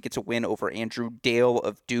course. He gets a win over Andrew Dale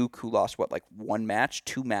of Duke, who lost,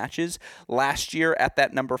 2 matches last year at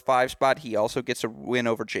that number 5 spot. He also gets a win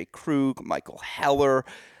over Jake Krug, Michael Heller.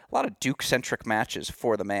 A lot of Duke-centric matches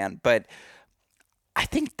for the man. But I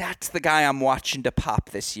think that's the guy I'm watching to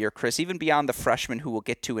pop this year, Chris, even beyond the freshman who we'll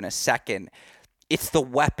get to in a second. It's the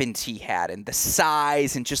weapons he had and the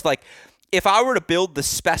size, and just if I were to build the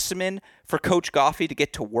specimen for Coach Goffey to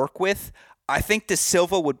get to work with, I think Da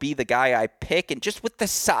Silva would be the guy I pick. And just with the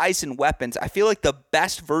size and weapons, I feel like the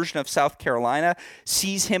best version of South Carolina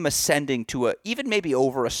sees him ascending to even maybe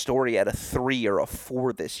over a Story at a 3 or a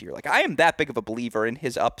 4 this year. I am that big of a believer in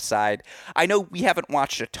his upside. I know we haven't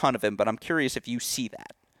watched a ton of him, but I'm curious if you see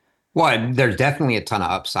that. Well, there's definitely a ton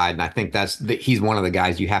of upside, and I think he's one of the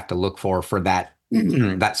guys you have to look for that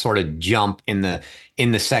that sort of jump in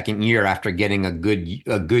the second year after getting a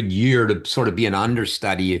good year to sort of be an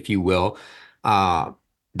understudy, if you will.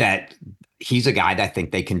 That he's a guy that I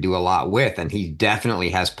think they can do a lot with, and he definitely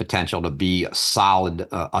has potential to be a solid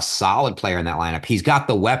player in that lineup. He's got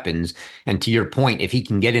the weapons, and to your point, if he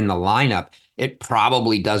can get in the lineup, it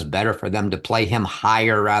probably does better for them to play him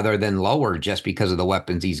higher rather than lower, just because of the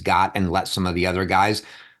weapons he's got, and let some of the other guys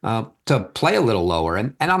to play a little lower.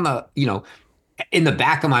 And on the in the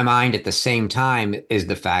back of my mind at the same time is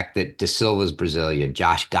the fact that Da Silva's Brazilian,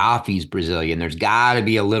 Josh Goffey's Brazilian. There's got to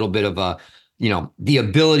be a little bit of a, the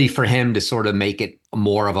ability for him to sort of make it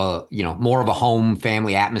more of a home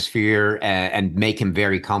family atmosphere and make him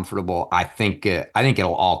very comfortable. I think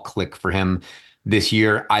it'll all click for him this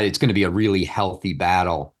year. It's going to be a really healthy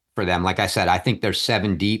battle for them. Like I said, I think they're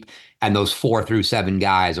 7 deep, and those 4 through 7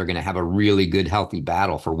 guys are going to have a really good, healthy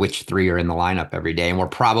battle for which 3 are in the lineup every day. And we're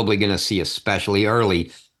probably going to see, especially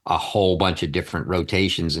early, a whole bunch of different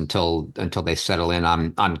rotations until they settle in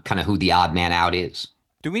on kind of who the odd man out is.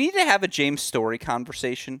 Do we need to have a James Story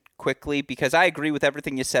conversation quickly? Because I agree with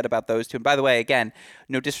everything you said about those two. And by the way, again,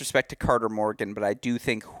 no disrespect to Carter Morgan, but I do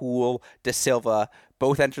think Houle, Da Silva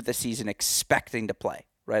both entered the season expecting to play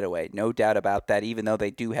right away. No doubt about that, even though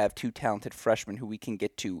they do have 2 talented freshmen who we can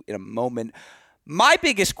get to in a moment. My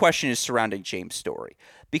biggest question is surrounding James Story,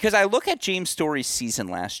 because I look at James Story's season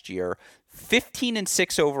last year,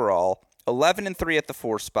 15-6 overall, 11-3 at the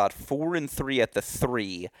 4 spot, 4-3 at the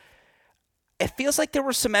 3. It feels like there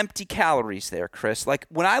were some empty calories there, Chris. Like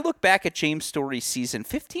when I look back at James Story's season,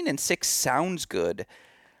 15-6 sounds good.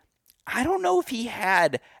 I don't know if he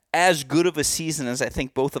had as good of a season as I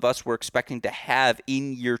think both of us were expecting to have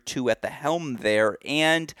in year 2 at the helm there.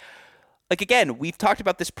 And like, again, we've talked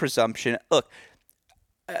about this presumption. Look,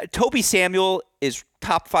 Toby Samuel is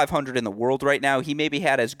top 500 in the world right now. He maybe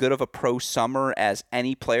had as good of a pro summer as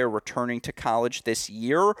any player returning to college this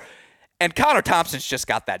year. And Connor Thompson's just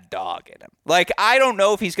got that dog in him. Like, I don't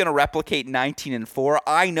know if he's going to replicate 19-4.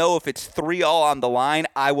 I know if it's 3-all on the line,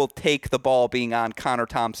 I will take the ball being on Connor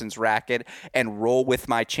Thompson's racket and roll with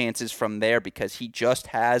my chances from there because he just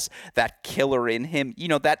has that killer in him,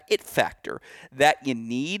 that it factor that you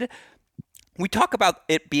need. We talk about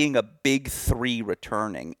it being a big 3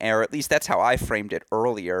 returning, or at least that's how I framed it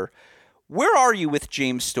earlier. Where are you with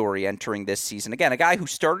James Story entering this season? Again, a guy who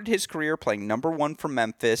started his career playing number 1 for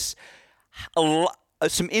Memphis,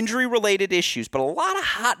 some injury-related issues, but a lot of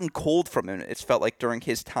hot and cold from him, it's felt like, during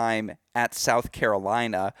his time at South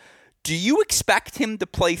Carolina. Do you expect him to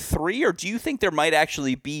play 3, or do you think there might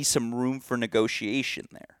actually be some room for negotiation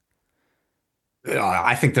there?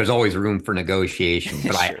 I think there's always room for negotiation,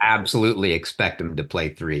 but sure. I absolutely expect him to play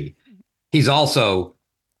 3. He's also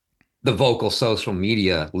the vocal social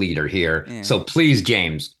media leader here. Yeah. So please,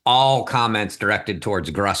 James, all comments directed towards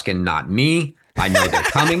Gruskin, not me. I know they're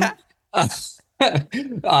coming.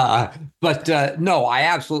 But no, I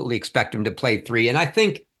absolutely expect him to play 3. And I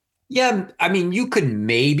think, you could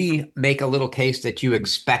maybe make a little case that you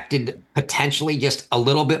expected potentially just a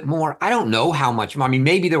little bit more. I don't know how much.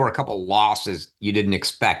 Maybe there were a couple losses you didn't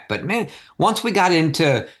expect. But man, once we got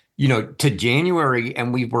into, to January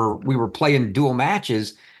and we were playing dual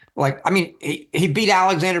matches, he beat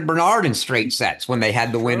Alexander Bernard in straight sets when they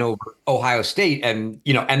had the win over Ohio State. And,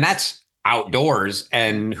 and that's outdoors,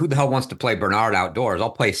 and who the hell wants to play Bernard outdoors?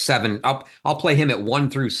 I'll play 7 up. I'll play him at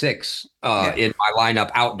 1 through 6 in my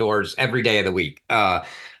lineup outdoors every day of the week. There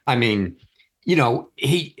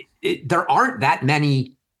aren't that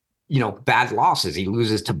many, bad losses. He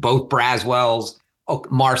loses to both Braswells,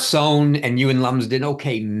 Marcone, and Ewan Lumsden.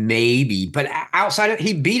 Okay, maybe, but outside of,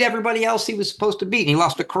 he beat everybody else he was supposed to beat. And he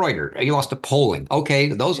lost to Kreuter. He lost to Poling. Okay,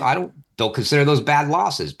 those I don't consider those bad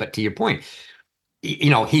losses. But to your point,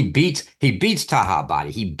 he beats Taha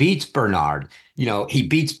Badi. He beats Bernard. He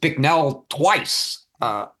beats Bicknell twice.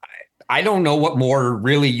 I don't know what more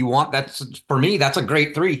really you want. That's, for me, that's a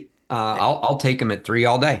great 3. I'll take him at 3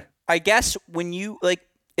 all day. I guess when you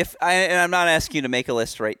and I'm not asking you to make a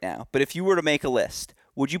list right now, but if you were to make a list,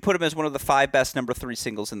 would you put him as one of the 5 best number 3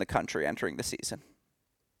 singles in the country entering the season?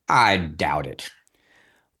 I doubt it.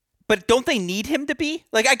 But don't they need him to be?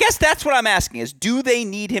 I guess that's what I'm asking is, do they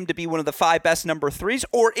need him to be one of the 5 best number 3s?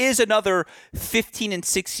 Or is another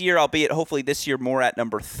 15-6 year, albeit hopefully this year more at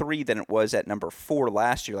number 3 than it was at number 4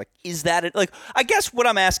 last year? Is that it? I guess what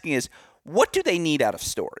I'm asking is, what do they need out of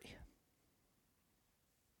Story?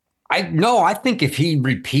 I think if he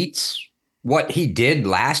repeats what he did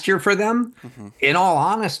last year for them, in all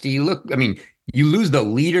honesty, you lose the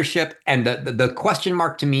leadership, and the question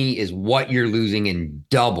mark to me is what you're losing in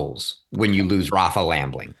doubles when you lose Rafa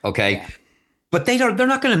Lambling. Okay. Yeah. But they're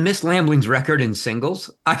not going to miss Lambling's record in singles.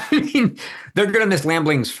 They're going to miss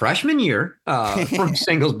Lambling's freshman year from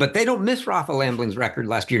singles, but they don't miss Rafa Lambling's record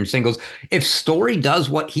last year in singles. If Story does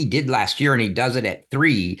what he did last year and he does it at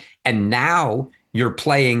 3, and now you're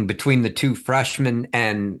playing between the 2 freshmen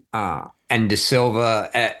and De Silva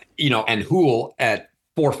and Houle at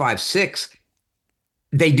 4, 5, 6.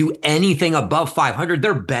 They do anything above 500,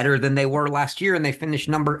 they're better than they were last year, and they finished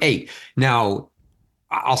number 8. Now,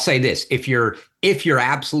 I'll say this: if your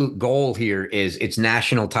absolute goal here is it's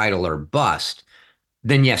national title or bust,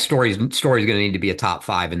 then yes, Story's going to need to be a top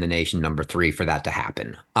 5 in the nation, number 3, for that to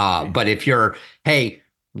happen. But if you're, hey,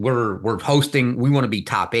 we're hosting, we want to be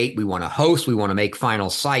top 8, we want to host, we want to make final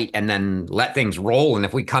sight, and then let things roll. And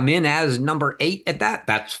if we come in as number 8 at that,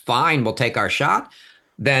 that's fine. We'll take our shot.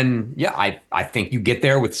 Then, yeah, I think you get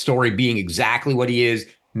there with Story being exactly what he is.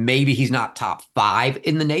 Maybe he's not top 5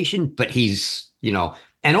 in the nation, but he's,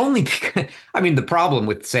 and only because, the problem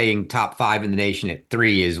with saying top 5 in the nation at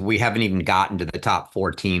 3 is we haven't even gotten to the top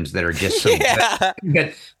 4 teams that are just so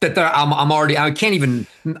good I can't even,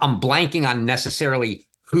 I'm blanking on necessarily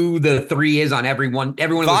who the 3 is on everyone.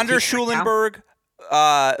 Von der Schulenburg.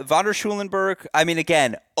 Von der Schulenburg.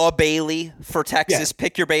 Again, a Bailey for Texas. Yeah.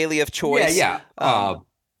 Pick your Bailey of choice. Yeah.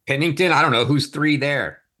 Pennington. I don't know who's 3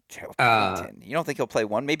 there. You don't think he'll play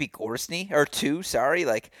 1? Maybe Gorsny or 2. Sorry,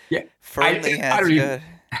 yeah. Fernley has good.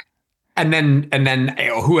 And then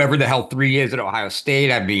whoever the hell 3 is at Ohio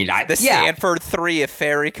State. I mean, The Stanford 3, if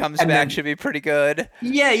Ferry comes back, should be pretty good.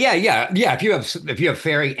 Yeah. If you have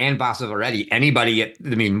Ferry and Bosses already, anybody, I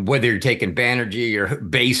mean, whether you're taking Banerjee or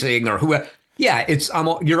Basing or whoever, yeah,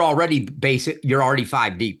 you're already basic. You're already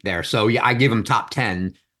 5 deep there. So yeah, I give him top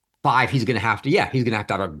 10. 5, he's gonna have to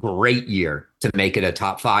have a great year to make it a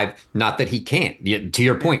top 5. Not that he can't. To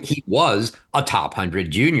your point, he was a top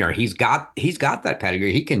 100 junior. He's got that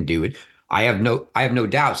pedigree. He can do it. I have no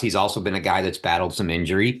doubts. He's also been a guy that's battled some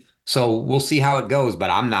injury. So we'll see how it goes,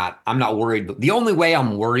 but I'm not worried. The only way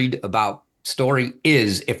I'm worried about Story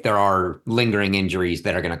is if there are lingering injuries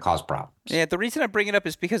that are going to cause problems. Yeah, the reason I bring it up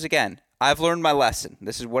is because, again, I've learned my lesson.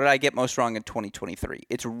 This is what did I get most wrong in 2023.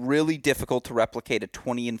 It's really difficult to replicate a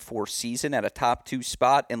 20-4 season at a top 2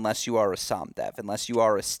 spot unless you are a Somdev, unless you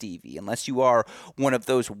are a Stevie, unless you are one of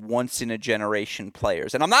those once-in-a-generation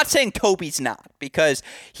players. And I'm not saying Toby's not, because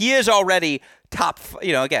he is already top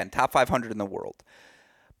 500 in the world.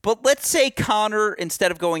 But let's say Connor, instead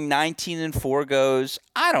of going 19-4, goes,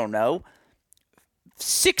 I don't know,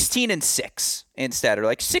 16-6 instead, or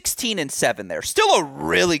like 16-7 there. Still a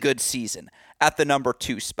really good season at the number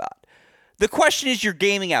 2 spot. The question is, you're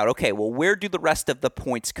gaming out. Okay, well, where do the rest of the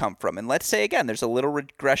points come from? And let's say, again, there's a little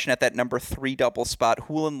regression at that number 3 double spot.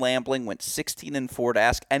 Hulen Lambling went 16-4. To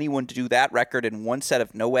ask anyone to do that record in one set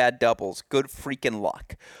of no-ad doubles, good freaking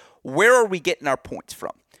luck. Where are we getting our points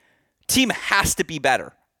from? Team has to be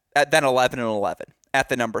better than 11-11 at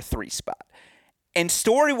the number 3 spot. And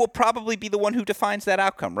Story will probably be the one who defines that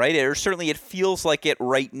outcome, right? Or certainly it feels like it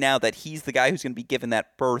right now that he's the guy who's going to be given that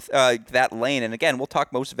that lane. And again, we'll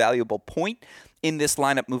talk most valuable point in this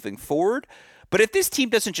lineup moving forward. But if this team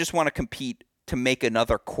doesn't just want to compete to make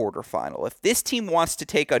another quarterfinal, if this team wants to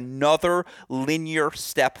take another linear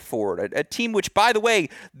step forward, a team which, by the way,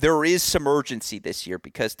 there is some urgency this year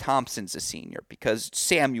because Thompson's a senior, because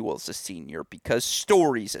Samuel's a senior, because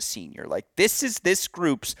Story's a senior. Like, this is this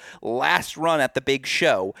group's last run at the big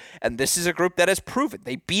show, and this is a group that has proven.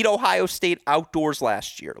 They beat Ohio State outdoors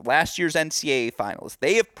last year's NCAA finals.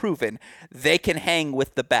 They have proven they can hang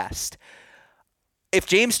with the best. If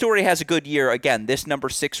James Story has a good year, again, this number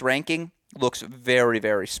 6 ranking looks very,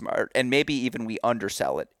 very smart, and maybe even we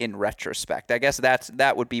undersell it in retrospect. I guess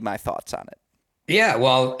that would be my thoughts on it. Yeah,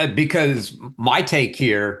 well, because my take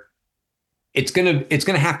here, it's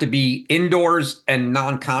gonna have to be indoors and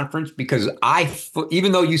non-conference, because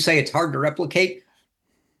even though you say it's hard to replicate,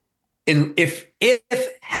 if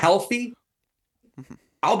healthy,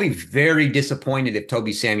 I'll be very disappointed if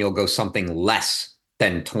Toby Samuel goes something less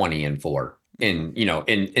than 20-4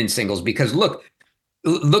 in singles, because look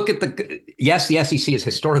at the SEC is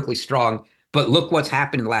historically strong, but look what's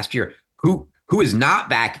happened last year. Who is not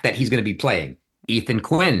back that he's going to be playing? Ethan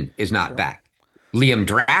Quinn is not back. Liam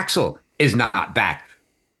Draxel is not back.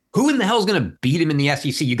 Who in the hell is going to beat him in the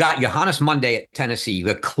SEC? You got Johannes Monday at Tennessee,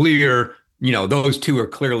 the clear, those two are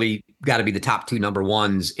clearly got to be the top 2 number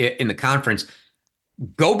 1s in the conference.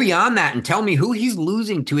 Go beyond that and tell me who he's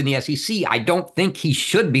losing to in the SEC. I don't think he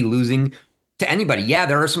should be losing to anybody. Yeah,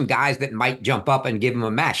 there are some guys that might jump up and give him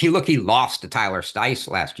a match. He lost to Tyler Stice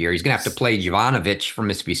last year. He's going to have to play Jovanovic from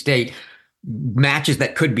Mississippi State. Matches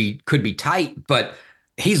that could be tight, but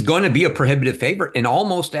he's going to be a prohibitive favorite in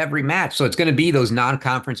almost every match. So it's going to be those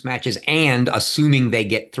non-conference matches, and assuming they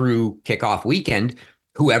get through kickoff weekend,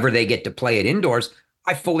 whoever they get to play it indoors,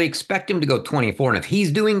 I fully expect him to go 24. And if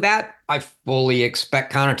he's doing that, I fully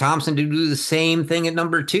expect Connor Thompson to do the same thing at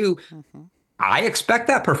number 2. Mm-hmm. I expect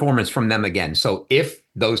that performance from them again. So if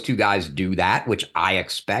those 2 guys do that, which I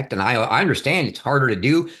expect, and I understand it's harder to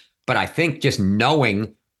do, but I think just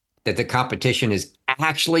knowing that the competition is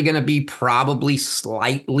actually going to be probably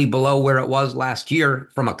slightly below where it was last year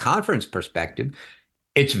from a conference perspective,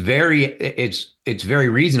 it's very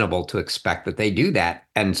reasonable to expect that they do that.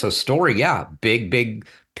 And so Story, yeah, big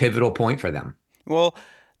pivotal point for them. Well,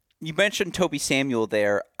 you mentioned Toby Samuel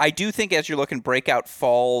there. I do think as you're looking breakout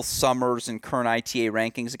fall, summers, and current ITA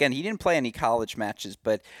rankings, again, he didn't play any college matches,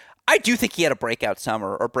 but I do think he had a breakout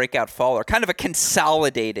summer or breakout fall, or kind of a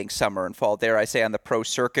consolidating summer and fall, dare I say, on the pro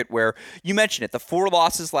circuit, where you mentioned it, the 4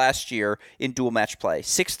 losses last year in dual match play.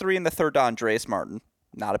 6-3 in the third to Andreas Martin,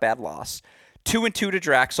 not a bad loss. 2-2 to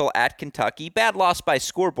Draxel at Kentucky. Bad loss by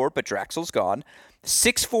scoreboard, but Draxel's gone.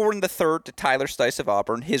 6-4 in the third to Tyler Stice of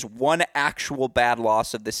Auburn, his one actual bad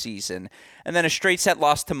loss of the season, and then a straight set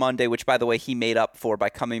loss to Monday, which, by the way, he made up for by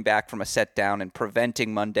coming back from a set down and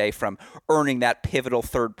preventing Monday from earning that pivotal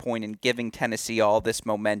third point and giving Tennessee all this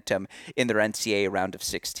momentum in their NCAA round of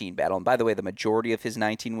 16 battle. And by the way, the majority of his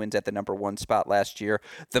 19 wins at the number one spot last year,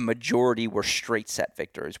 the majority were straight set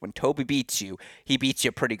victories. When Toby beats you, he beats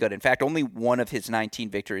you pretty good. In fact, only one of his 19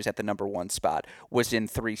 victories at the number one spot was in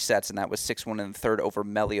 3 sets, and that was 6-1 in the third over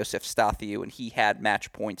Melios Efstathiou, and he had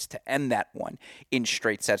match points to end that one in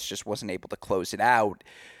straight sets, just wasn't able to close it out.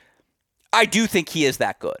 I do think he is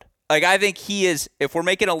that good. Like, I think he is, if we're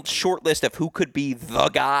making a short list of who could be the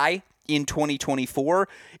guy in 2024,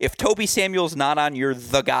 if Toby Samuel's not on your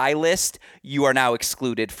the guy list, you are now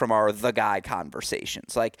excluded from our the guy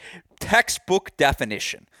conversations. Like, textbook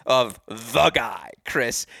definition of the guy,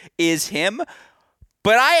 Chris, is him.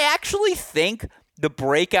 But I actually think the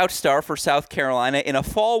breakout star for South Carolina in a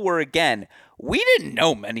fall where, again, we didn't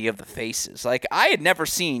know many of the faces. Like, I had never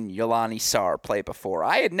seen Yolani Sarr play before.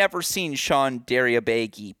 I had never seen Sean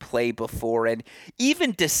Dariabegi play before. And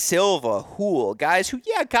even De Silva, Houle, guys who,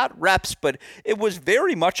 got reps, but it was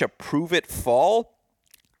very much a prove-it fall.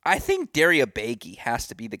 I think Dariabegi has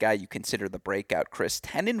to be the guy you consider the breakout, Chris.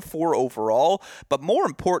 10-4 overall, but more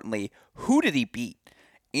importantly, who did he beat?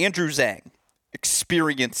 Andrew Zhang,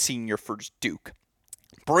 experienced senior for Duke.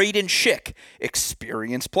 Braden Schick,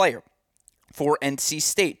 experienced player for NC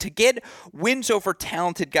State. To get wins over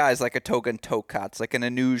talented guys like a Togan Tokats, like an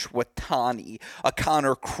Anuj Watani, a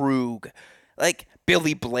Connor Krug, like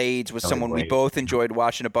Billy Blades was someone we both enjoyed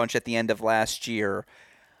watching a bunch at the end of last year.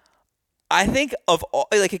 I think of all,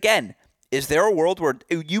 like, again, is there a world where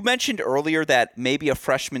you mentioned earlier that maybe a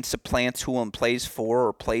freshman supplants Houle and plays 4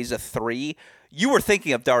 or plays a 3? You were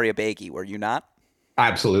thinking of Dariabegi, were you not?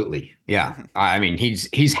 Absolutely. Yeah. I mean,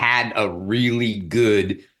 he's had a really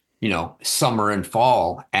good, summer and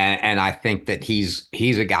fall. And I think that he's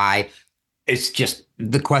a guy. It's just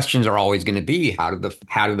the questions are always going to be how do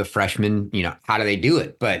the freshmen, how do they do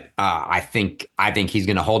it? But I think he's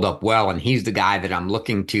going to hold up well. And he's the guy that I'm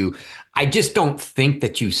looking to. I just don't think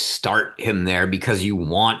that you start him there because you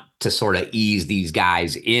want to sort of ease these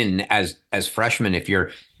guys in as freshmen if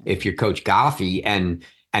you're Coach Goffey, and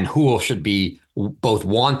Houle should be both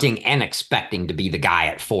wanting and expecting to be the guy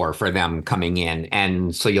at 4 for them coming in.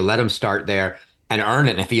 And so you let him start there and earn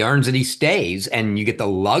it. And if he earns it, he stays, and you get the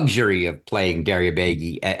luxury of playing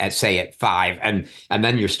Dariabegi at say at 5. And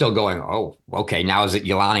then you're still going, oh, okay, now is it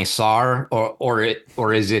Yolani Sarr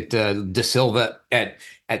or is it De Silva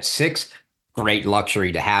at 6? Great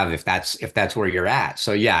luxury to have if that's where you're at.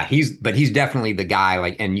 So yeah, he's definitely the guy,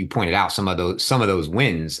 like, and you pointed out some of those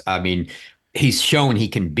wins. I mean, he's shown he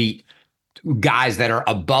can beat guys that are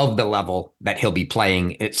above the level that he'll be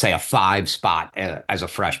playing at, say, a 5 spot as a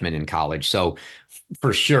freshman in college. So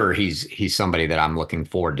for sure, he's somebody that I'm looking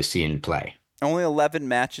forward to seeing play. Only 11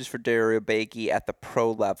 matches for Dariabegi at the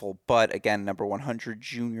pro level, but again, number 100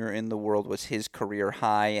 junior in the world was his career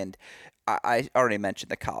high, and I already mentioned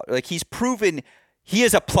the college. Like, he's proven he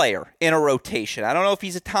is a player in a rotation. I don't know if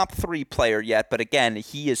he's a top 3 player yet, but again,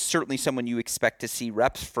 he is certainly someone you expect to see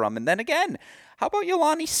reps from. And then again, how about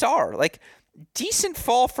Yolani Sarr? Like, decent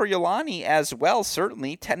fall for Yolani as well,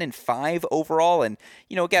 certainly 10-5 overall. And,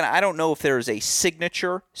 again, I don't know if there is a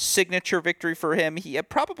signature victory for him. He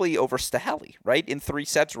probably over Staheli, right? In 3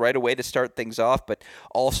 sets right away to start things off, but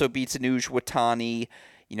also beats Anuj Watani.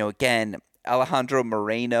 Again, Alejandro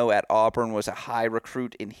Moreno at Auburn was a high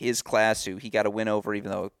recruit in his class who he got a win over, even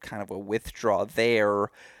though kind of a withdraw there.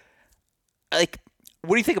 Like,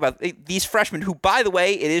 what do you think about these freshmen who, by the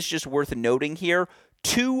way, it is just worth noting here,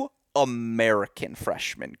 2 American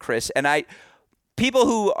freshmen, Chris. And people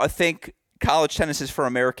who think college tennis is for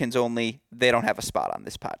Americans only, they don't have a spot on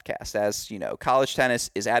this podcast. As you know, college tennis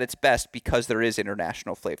is at its best because there is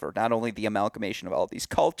international flavor, not only the amalgamation of all of these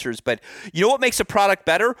cultures, but you know what makes a product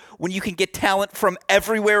better? When you can get talent from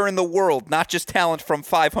everywhere in the world, not just talent from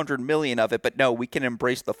 500 million of it, but no, we can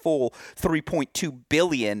embrace the full 3.2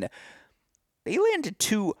 billion. They landed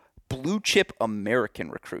 2 blue chip American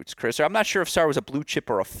recruits, Chris. I'm not sure if Sarr was a blue chip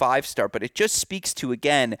or a 5-star, but it just speaks to,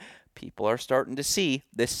 again, people are starting to see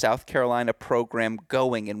this South Carolina program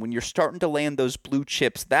going. And when you're starting to land those blue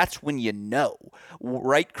chips, that's when you know.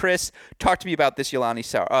 Right, Chris? Talk to me about this Yolani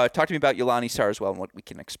Sarr. Talk to me about Yolani Sarr as well and what we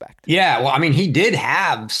can expect. Yeah, well, I mean, he did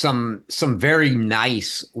have some very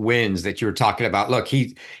nice wins that you were talking about. Look,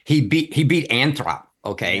 he beat Anthrop,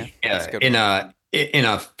 okay, in a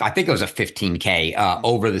I think it was a 15K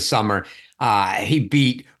over the summer. He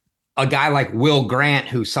beat a guy like Will Grant,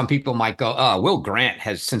 who some people might go, Will Grant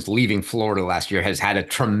has, since leaving Florida last year, has had a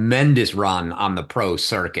tremendous run on the pro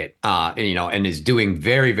circuit, and is doing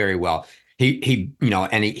very, very well. He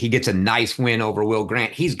gets a nice win over Will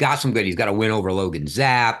Grant. He's got some good. He's got a win over Logan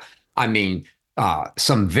Zapp. I mean,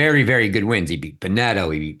 some very, very good wins. He beat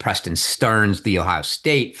Bonetto. He beat Preston Stearns, the Ohio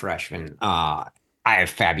State freshman. I have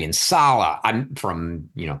Fabian Sala. I'm from,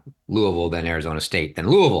 Louisville, then Arizona State, then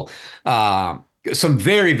Louisville. Some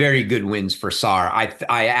very, very good wins for Sarr.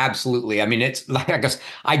 I absolutely, I mean, it's like, I guess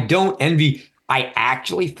I don't envy. I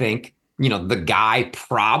actually think, the guy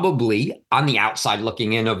probably on the outside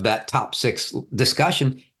looking in of that top 6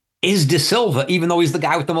 discussion is De Silva, even though he's the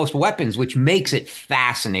guy with the most weapons, which makes it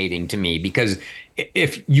fascinating to me, because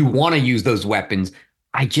if you want to use those weapons,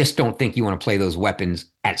 I just don't think you want to play those weapons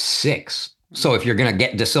at 6. So if you're going to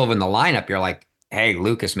get De Silva in the lineup, you're like, hey,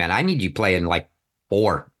 Lucas, man, I need you playing like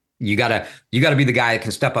 4. You gotta be the guy that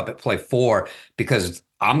can step up and play 4, because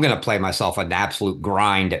I'm going to play myself an absolute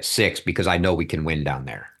grind at 6 because I know we can win down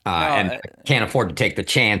there. And I can't afford to take the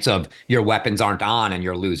chance of your weapons aren't on and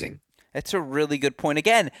you're losing. That's a really good point.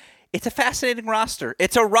 Again, it's a fascinating roster.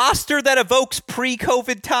 It's a roster that evokes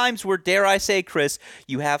pre-COVID times where, dare I say, Chris,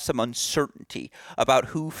 you have some uncertainty about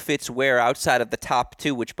who fits where outside of the top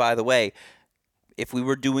 2, which, by the way, if we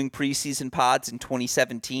were doing preseason pods in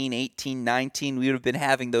 2017, 18, 19, we would have been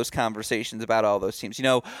having those conversations about all those teams.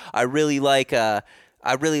 I really like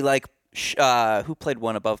who played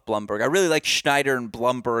one above Blumberg? I really like Schneider and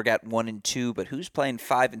Blumberg at 1 and 2, but who's playing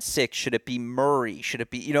 5 and 6? Should it be Murray? Should it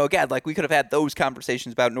be, again, like we could have had those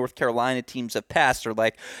conversations about North Carolina teams of past, or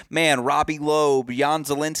like, man, Robbie Loeb, Jan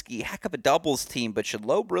Zielinski, heck of a doubles team, but should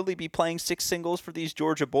Loeb really be playing 6 singles for these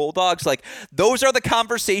Georgia Bulldogs? Like, those are the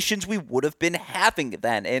conversations we would have been having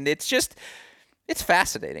then, and it's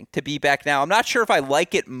fascinating to be back now. I'm not sure if I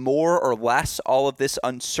like it more or less, all of this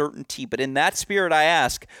uncertainty, but in that spirit, I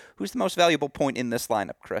ask, who's the most valuable point in this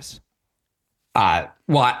lineup, Chris? Well,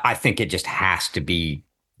 I think it just has to be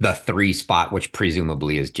the 3 spot, which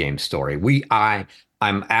presumably is James Story. I'm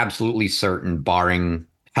absolutely certain, barring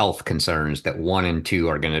health concerns, that 1 and 2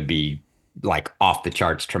 are going to be like off the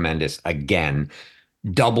charts tremendous again.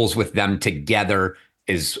 Doubles with them together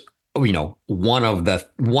is one of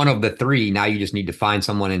the 3. Now you just need to find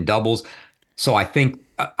someone in doubles. So I think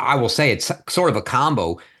I will say it's sort of a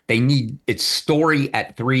combo. It's Story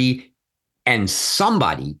at 3 and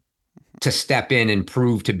somebody to step in and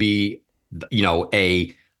prove to be,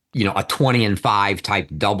 a 20-5 type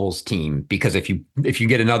doubles team. Because if you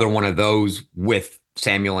get another one of those with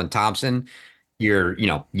Samuel and Thompson, you're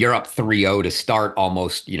up 3-0 to start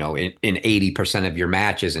almost, in 80% of your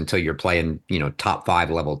matches until you're playing, top 5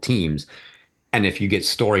 level teams. And if you get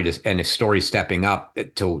if Story's stepping up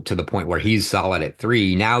to the point where he's solid at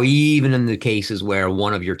 3, now even in the cases where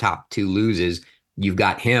one of your top 2 loses, you've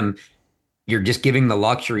got him. You're just giving the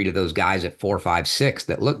luxury to those guys at 4, 5, 6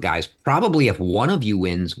 that, look, guys, probably if one of you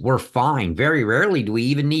wins, we're fine. Very rarely do we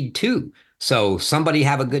even need 2. So somebody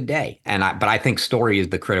have a good day. But I think Story is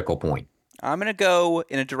the critical point. I'm going to go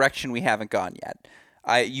in a direction we haven't gone yet.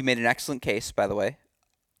 You made an excellent case, by the way.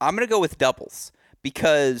 I'm going to go with doubles,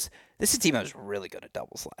 because this is a team that was really good at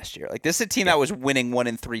doubles last year. Like, this is a team that was winning 1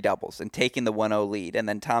 in 3 doubles and taking the 1-0 lead. And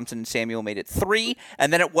then Thompson and Samuel made it 3.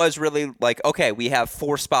 And then it was really like, okay, we have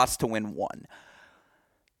 4 spots to win 1.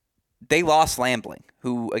 They lost Lambling,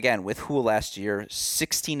 who, again, with Houle last year,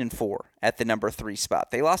 16-4 at the number 3 spot.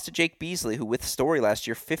 They lost to Jake Beasley, who with Story last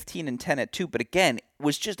year, 15-10 at 2. But again,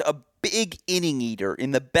 was just a big inning eater in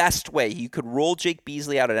the best way. You could roll Jake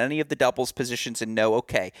Beasley out at any of the doubles positions and know,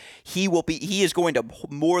 okay, he is going to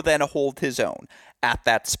more than hold his own at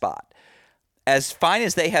that spot. As fine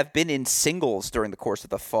as they have been in singles during the course of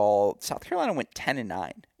the fall, South Carolina went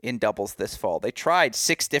 10-9 in doubles this fall. They tried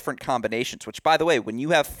 6 different combinations, which, by the way, when you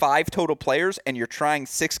have 5 total players and you're trying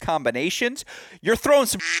 6 combinations, you're throwing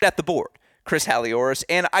some shit at the board, Chris Halioris.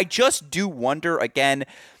 And I just do wonder, again,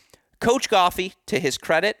 Coach Goffey, to his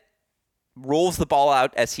credit, rolls the ball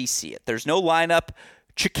out as he sees it. There's no lineup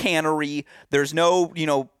chicanery. There's no,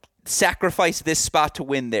 sacrifice this spot to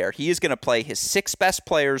win there. He is going to play his 6 best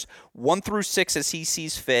players 1 through 6 as he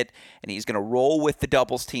sees fit, and he's going to roll with the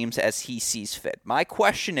doubles teams as he sees fit. My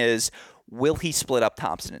question is, will he split up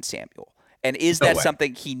Thompson and Samuel? And is that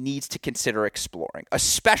something he needs to consider exploring,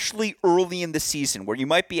 especially early in the season where you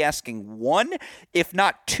might be asking 1, if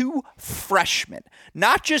not 2 freshmen,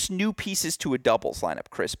 not just new pieces to a doubles lineup,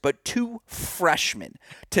 Chris, but 2 freshmen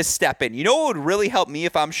to step in. You know what would really help me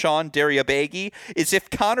if I'm Sean Dariabegi is if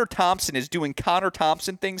Connor Thompson is doing Connor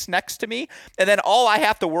Thompson things next to me, and then all I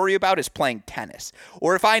have to worry about is playing tennis.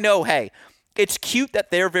 Or if I know, hey, it's cute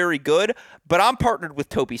that they're very good, but I'm partnered with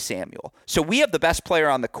Toby Samuel. So we have the best player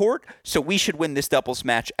on the court, so we should win this doubles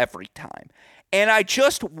match every time. And I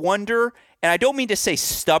just wonder, and I don't mean to say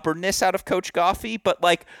stubbornness out of Coach Goffey, but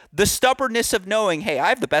like the stubbornness of knowing, hey, I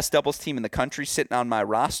have the best doubles team in the country sitting on my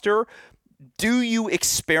roster. Do you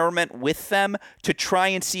experiment with them to try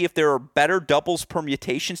and see if there are better doubles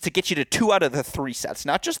permutations to get you to 2 out of the 3 sets?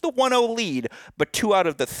 Not just the 1-0 lead, but 2 out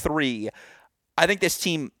of the 3. I think this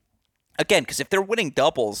team, again, because if they're winning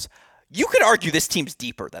doubles, you could argue this team's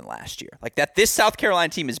deeper than last year. Like that this South Carolina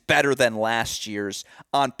team is better than last year's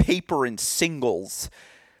on paper and singles.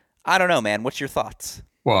 I don't know, man. What's your thoughts?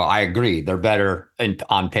 Well, I agree. They're better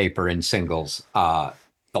on paper in singles.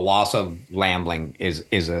 The loss of Lambling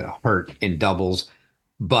is a hurt in doubles,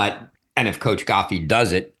 and if Coach Goffey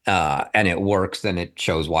does it and it works, then it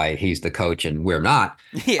shows why he's the coach and we're not.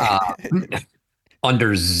 Yeah.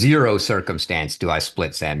 Under zero circumstance do I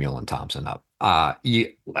split Samuel and Thompson up.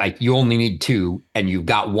 You only need 2, and you've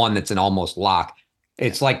got one that's an almost lock.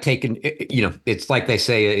 It's like taking, it's like they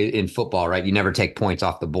say in football, right? You never take points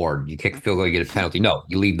off the board. You kick the field goal, you get a penalty. No,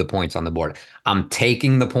 you leave the points on the board. I'm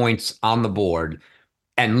taking the points on the board.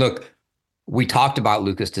 And look, we talked about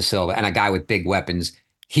Lucas Da Silva and a guy with big weapons.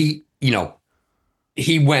 He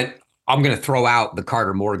went, I'm going to throw out the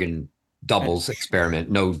Carter Morgan doubles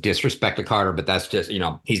experiment. No disrespect to Carter, but that's just,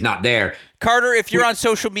 he's not there. Carter, if you're on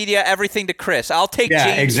social media, everything to Chris. I'll take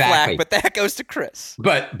James Flack, but that goes to Chris.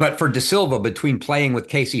 But for Da Silva, between playing with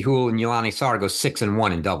Casey Houle and Yolani Sarr, goes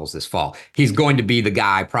 6-1 in doubles this fall. He's going to be the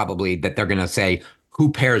guy probably that they're going to say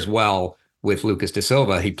who pairs well with Lucas Da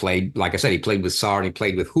Silva. He played, like I said, he played with Sarr and he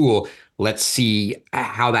played with Houle. Let's see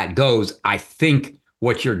how that goes. I think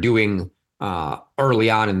what you're doing early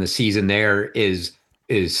on in the season there is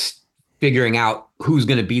figuring out who's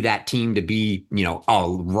going to be that team to be, a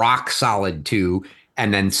rock solid 2,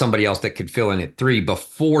 and then somebody else that could fill in at 3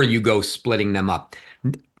 before you go splitting them up.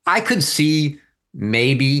 I could see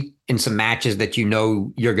maybe in some matches that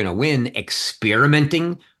you're going to win,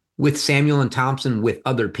 experimenting with Samuel and Thompson with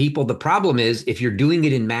other people. The problem is if you're doing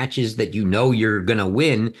it in matches that you're going to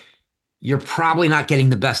win, you're probably not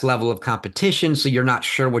getting the best level of competition, so you're not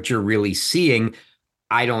sure what you're really seeing.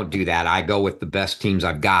 I don't do that. I go with the best teams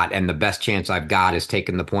I've got, and the best chance I've got is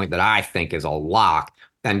taking the point that I think is a lock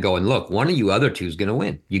and going, look, one of you other two is going to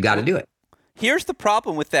win. You got to do it. Here's the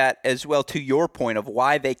problem with that as well, to your point of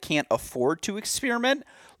why they can't afford to experiment.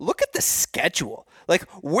 Look at the schedule. Like,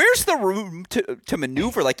 where's the room to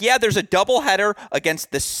maneuver? Like, yeah, there's a doubleheader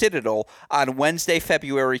against the Citadel on Wednesday,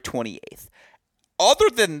 February 28th. Other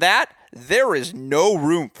than that, there is no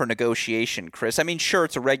room for negotiation, Chris. I mean, sure,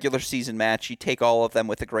 it's a regular season match. You take all of them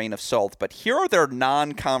with a grain of salt. But here are their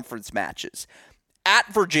non-conference matches.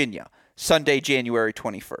 At Virginia, Sunday, January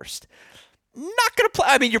 21st. Not going to play.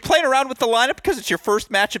 I mean, you're playing around with the lineup because it's your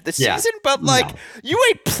first match of the season, but you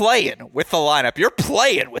ain't playing with the lineup. You're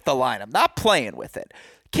playing with the lineup, not playing with it.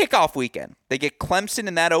 Kickoff weekend. They get Clemson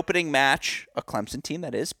in that opening match, a Clemson team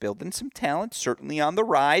that is building some talent, certainly on the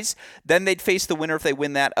rise. Then they'd face the winner if they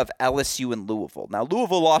win that of LSU and Louisville. Now,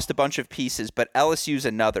 Louisville lost a bunch of pieces, but LSU's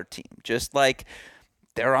another team. Just like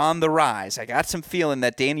they're on the rise. I got some feeling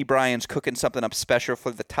that Danny Bryan's cooking something up special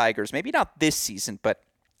for the Tigers. Maybe not this season, but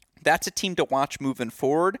that's a team to watch moving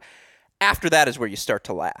forward. After that is where you start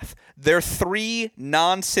to laugh. There are 3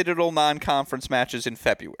 non-Citadel non-conference matches in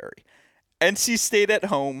February. NC State at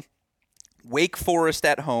home, Wake Forest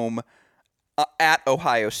at home, at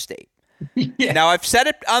Ohio State. Yeah. Now, I've said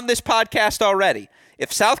it on this podcast already.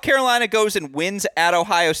 If South Carolina goes and wins at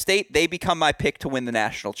Ohio State, they become my pick to win the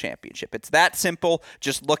national championship. It's that simple.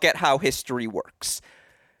 Just look at how history works.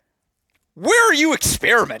 Where are you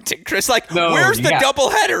experimenting, Chris? Where's the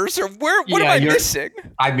doubleheaders, or what am I missing?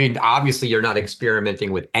 I mean, obviously you're not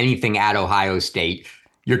experimenting with anything at Ohio State.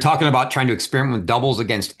 You're talking about trying to experiment with doubles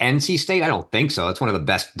against NC State? I don't think so. It's one of the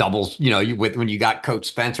best doubles, when you got Coach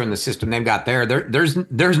Spencer and the system they've got there.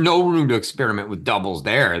 There's no room to experiment with doubles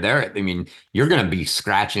there. I mean, you're going to be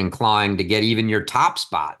scratching and clawing to get even your top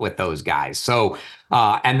spot with those guys. So,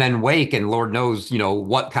 and then Wake, and Lord knows,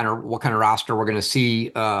 what kind of roster we're going to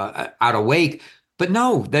see out of Wake. But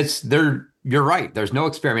no, you're right. There's no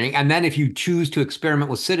experimenting. And then if you choose to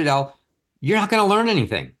experiment with Citadel, you're not going to learn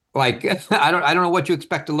anything. Like, I don't know what you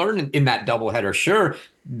expect to learn in that doubleheader. Sure,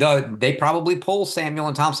 they probably pull Samuel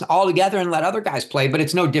and Thompson all together and let other guys play, but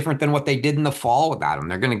it's no different than what they did in the fall without them.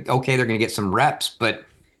 They're going to get some reps, but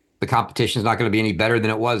the competition is not going to be any better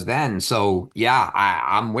than it was then. So, yeah,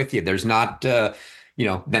 I'm with you. There's not, then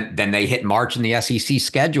they hit March in the SEC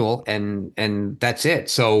schedule, and that's it.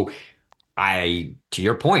 So to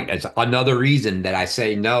your point, it's another reason that I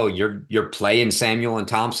say no. You're playing Samuel and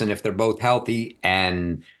Thompson if they're both healthy,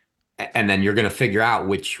 and then you're going to figure out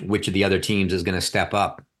which of the other teams is going to step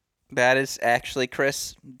up. That is actually,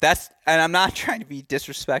 Chris. And I'm not trying to be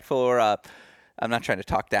disrespectful or I'm not trying to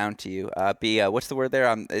talk down to you. What's the word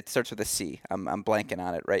there? It starts with a C. I'm blanking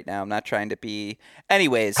on it right now. I'm not trying to be.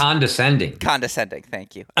 Anyways, condescending. Condescending.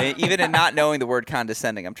 Thank you. Even in not knowing the word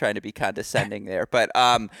condescending, I'm trying to be condescending there. But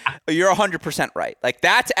you're 100% right. Like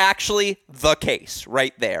that's actually the case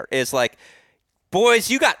right there. Is like, boys,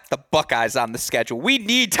 you got the Buckeyes on the schedule. We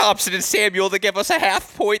need Thompson and Samuel to give us a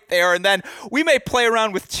half point there, and then we may play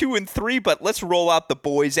around with 2 and 3, but let's roll out the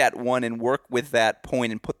boys at 1 and work with that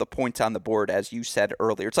point and put the points on the board, as you said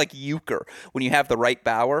earlier. It's like euchre. When you have the right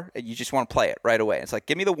Bauer, you just want to play it right away. It's like,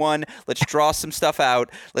 give me the 1. Let's draw some stuff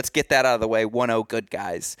out. Let's get that out of the way. 1-0, good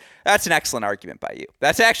guys. That's an excellent argument by you.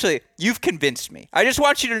 That's actually, you've convinced me. I just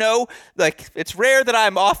want you to know, like, it's rare that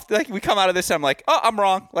I'm off. Like, we come out of this and I'm like, oh, I'm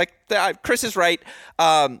wrong. Like, Chris is right.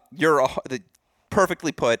 You're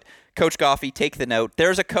perfectly put. Coach Goffey, take the note.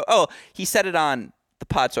 There's he said it on the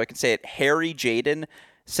pod, so I can say it. Harry Jaden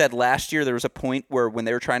said last year there was a point where when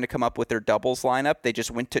they were trying to come up with their doubles lineup, they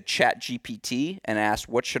just went to ChatGPT and asked,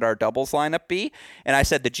 what should our doubles lineup be? And I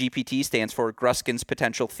said the GPT stands for Gruskin's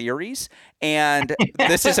Potential Theories. And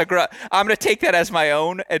this is I'm going to take that as my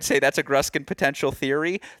own and say that's a Gruskin potential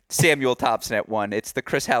theory. Samuel Thompson at 1. It's the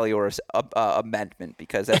Chris Halioris amendment,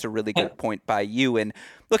 because that's a really good point by you. And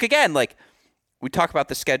look, again, like, we talk about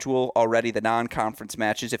the schedule already, the non-conference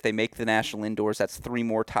matches. If they make the national indoors, that's 3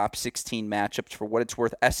 more top 16 matchups. For what it's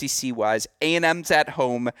worth, SEC-wise, A&M's at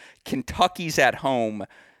home, Kentucky's at home,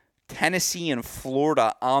 Tennessee and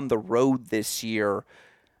Florida on the road this year.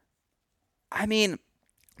 I mean,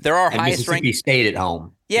 there are highest ranked. Mississippi State at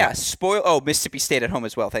home. Yeah, Mississippi State at home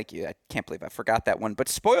as well. Thank you. I can't believe I forgot that one. But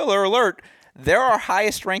spoiler alert, they're our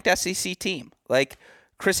highest ranked SEC team. Like,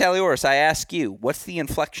 Chris Halioris, I ask you, what's the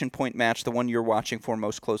inflection point match, the one you're watching for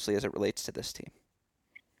most closely as it relates to this team?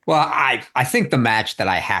 Well, I think the match that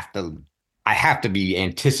I have to be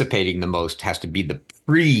anticipating the most has to be the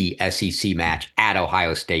pre-SEC match at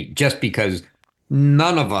Ohio State, just because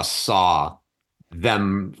none of us saw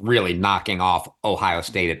them really knocking off Ohio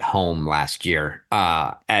State at home last year.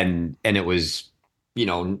 And it was,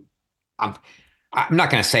 I'm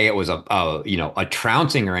not going to say it was a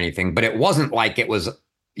trouncing or anything, but it wasn't like it was,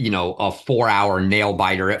 a 4-hour nail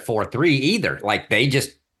biter at 4-3 either. Like they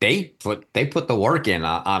put the work in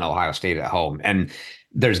on Ohio State at home. And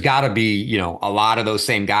there's got to be, a lot of those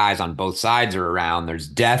same guys on both sides are around. There's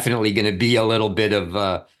definitely going to be a little bit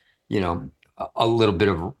of,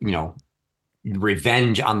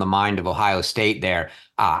 revenge on the mind of Ohio State there.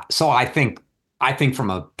 So I think from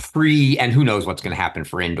a and who knows what's going to happen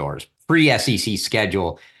for indoors, pre-SEC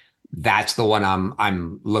schedule, that's the one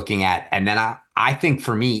I'm looking at. And then I think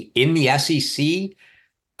for me in the SEC,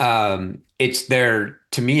 it's the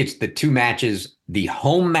 2 matches, the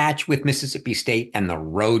home match with Mississippi State and the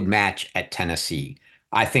road match at Tennessee.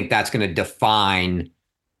 I think that's going to define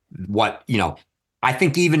what, I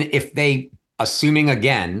think even if assuming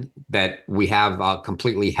again that we have a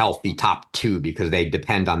completely healthy top 2, because they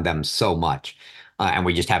depend on them so much, and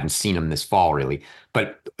we just haven't seen them this fall really.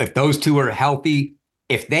 But if those 2 are healthy,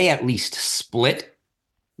 if they at least split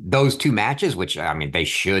those 2 matches, which I mean they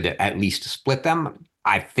should at least split them,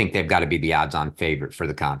 I think they've got to be the odds-on favorite for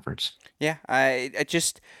the conference. Yeah,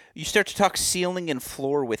 you start to talk ceiling and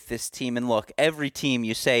floor with this team, and look, every team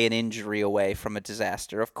you say an injury away from a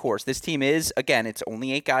disaster. Of course, this team is, again, it's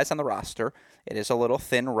only 8 guys on the roster. It is a little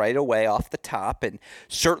thin right away off the top, and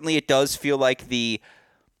certainly it does feel like the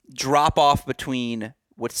drop-off between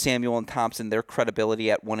with Samuel and Thompson, their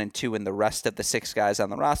credibility at 1 and 2, and the rest of the 6 guys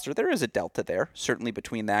on the roster, there is a delta there, certainly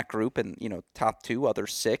between that group and, top 2, other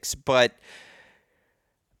 6. But,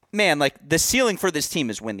 man, like, the ceiling for this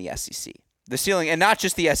team is win the SEC. The ceiling, and not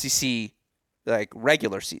just the SEC, like,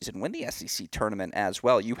 regular season, win the SEC tournament as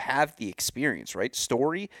well. You have the experience, right?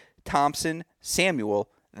 Story, Thompson,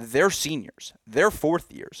 Samuel, they're seniors. They're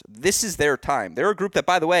 4th years. This is their time. They're a group that,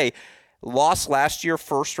 by the way, lost last year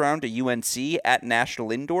first round to UNC at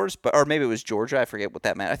National Indoors, or maybe it was Georgia. I forget what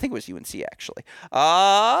that meant. I think it was UNC, actually.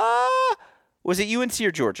 Was it UNC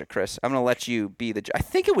or Georgia, Chris? I'm going to let you be I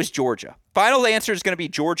think it was Georgia. Final answer is going to be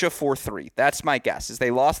Georgia 4-3. That's my guess, is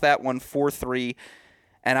they lost that one 4-3.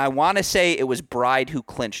 And I want to say it was Bride who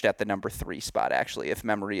clinched at the number 3 spot, actually, if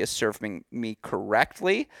memory is serving me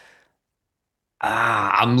correctly.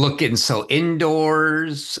 I'm looking. So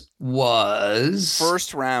indoors was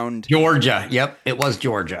first round. Georgia. Yep, it was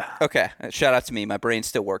Georgia. Okay. Shout out to me. My brain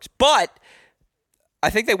still works. But I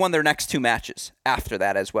think they won their next 2 matches after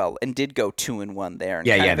that as well and did go 2-1 there.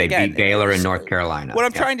 And They beat Baylor and North Carolina. What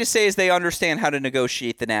I'm trying to say is they understand how to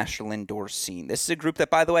negotiate the national indoor scene. This is a group that,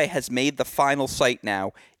 by the way, has made the final site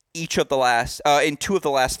now in 2 of the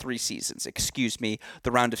last 3 seasons. The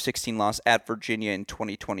round of 16 loss at Virginia in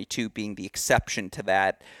 2022 being the exception to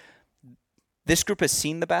that. This group has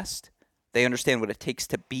seen the best. They understand what it takes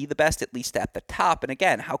to be the best, at least at the top. And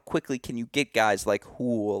again, how quickly can you get guys like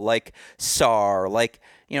Hool, like Sarr,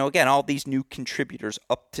 again, all these new contributors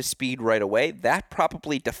up to speed right away? That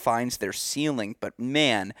probably defines their ceiling. But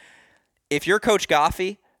man, if you're Coach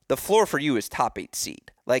Goffey, the floor for you is top 8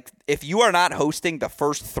 seed. If you are not hosting the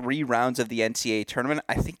first 3 rounds of the NCAA tournament,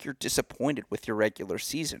 I think you're disappointed with your regular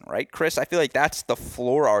season, right, Chris? I feel like that's the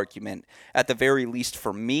floor argument, at the very least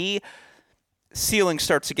for me. Ceiling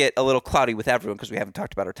starts to get a little cloudy with everyone because we haven't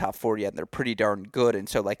talked about our top 4 yet, and they're pretty darn good. And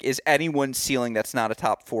so, is anyone's ceiling that's not a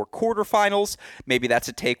top 4 quarterfinals? Maybe that's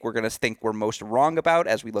a take we're going to think we're most wrong about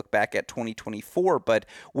as we look back at 2024. But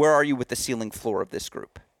where are you with the ceiling floor of this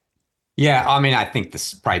group? Yeah, I mean, I think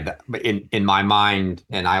this is probably in my mind,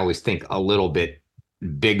 and I always think a little bit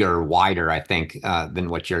bigger, wider, I think, than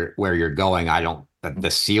where you're going.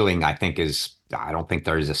 The ceiling, I think, I don't think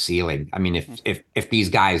there is a ceiling. I mean, if these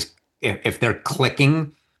guys, if they're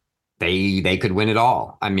clicking, they could win it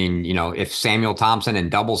all. I mean, if Samuel Thompson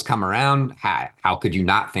and doubles come around, how could you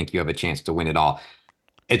not think you have a chance to win it all?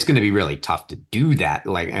 It's going to be really tough to do that.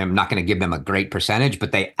 I'm not going to give them a great percentage,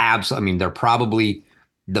 but they're probably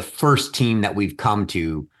the first team that we've come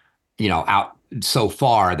to, out so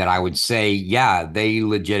far that I would say, yeah, they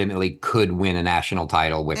legitimately could win a national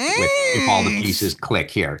title with if all the pieces click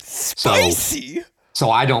here. Spicy.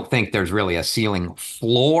 So I don't think there's really a ceiling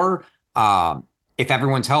floor. If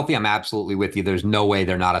everyone's healthy, I'm absolutely with you. There's no way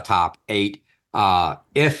they're not a top 8.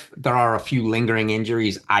 If there are a few lingering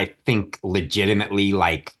injuries, I think legitimately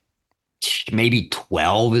maybe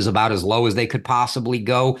 12 is about as low as they could possibly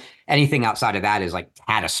go. Anything outside of that is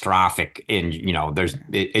catastrophic.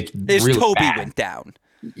 It's really Toby bad. Went down.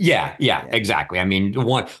 Yeah, exactly. I mean,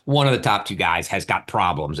 one of the top 2 guys has got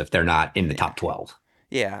problems if they're not in the top 12.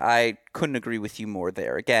 Yeah, I couldn't agree with you more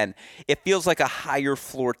there. Again, it feels like a higher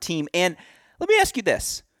floor team. And let me ask you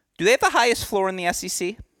this. Do they have the highest floor in the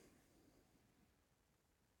SEC?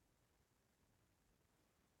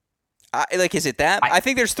 Is it them? I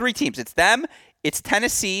think there's 3 teams. It's them. It's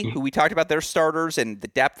Tennessee, who we talked about their starters and the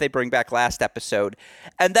depth they bring back last episode.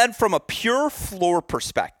 And then from a pure floor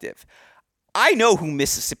perspective, I know who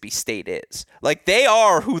Mississippi State is. They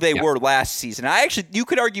are who they were last season. You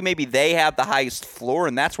could argue maybe they have the highest floor,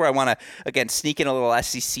 and that's where I want to, again, sneak in a little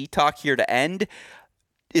SEC talk here to end.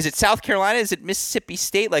 Is it South Carolina? Is it Mississippi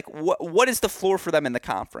State? What is the floor for them in the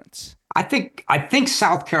conference? I think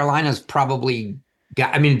South Carolina's probably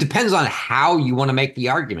got, I mean, it depends on how you want to make the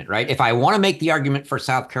argument, right? If I want to make the argument for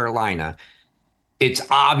South Carolina, it's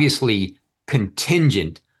obviously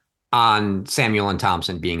contingent on Samuel and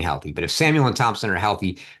Thompson being healthy. But if Samuel and Thompson are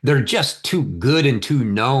healthy, they're just too good and too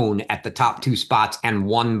known at the top 2 spots and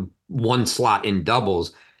one slot in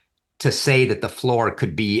doubles to say that the floor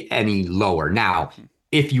could be any lower. Now,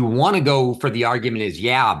 if you want to go for the argument is,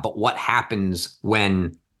 but what happens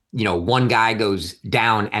when, one guy goes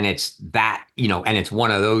down and it's that, and it's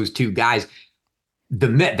one of those 2 guys,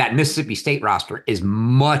 that Mississippi State roster is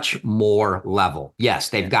much more level. Yes,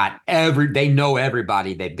 they've got they know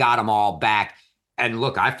everybody. They've got them all back. And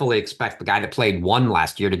look, I fully expect the guy that played 1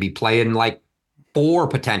 last year to be playing 4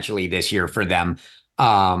 potentially this year for them.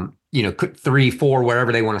 3, 4,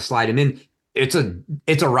 wherever they want to slide him in. It's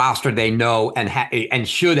a roster they know and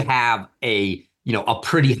should have a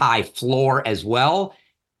pretty high floor as well.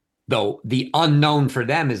 Though the unknown for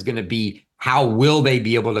them is going to be how will they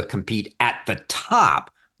be able to compete at the top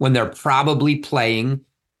when they're probably playing,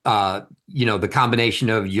 the combination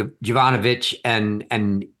of Jovanovic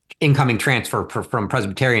and incoming transfer from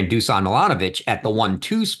Presbyterian Dusan Milanovic at the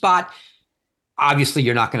 1-2 spot. Obviously,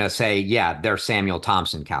 you're not going to say, they're Samuel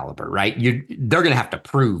Thompson caliber, right? They're going to have to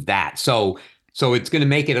prove that. So it's going to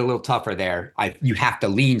make it a little tougher there. You have to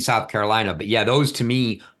lean South Carolina, but those to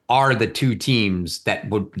me are the 2 teams that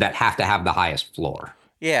have to have the highest floor.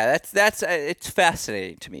 Yeah, that's it's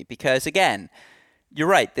fascinating to me because, again, you're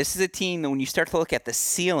right. This is a team that when you start to look at the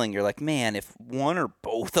ceiling, you're like, man, if one or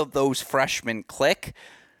both of those freshmen click,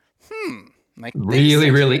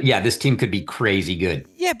 really, this team could be crazy good.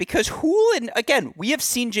 Yeah, because Hool, and again, we have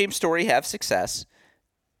seen James Story have success.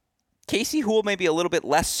 Casey Hool maybe a little bit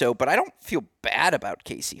less so, but I don't feel bad about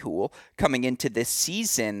Casey Hool coming into this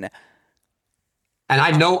season. And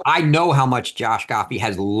I know how much Josh Goffey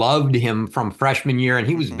has loved him from freshman year, and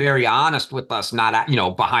he was very honest with us, not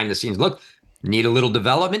behind the scenes. Look, need a little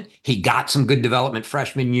development. He got some good development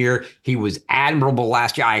freshman year. He was admirable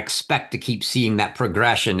last year. I expect to keep seeing that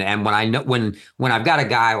progression. And when I know when I've got a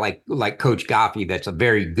guy like Coach Goffey, that's a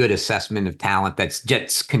very good assessment of talent, that's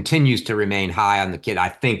just continues to remain high on the kid, I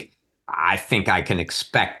think I can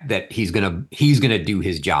expect that he's gonna do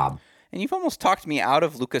his job. And you've almost talked me out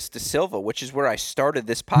of Lucas Da Silva, which is where I started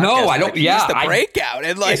this podcast. No, I don't. Like, yeah, he's the breakout,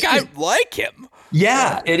 and I like him.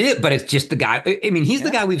 Yeah, it is, but it's just the guy. I mean, he's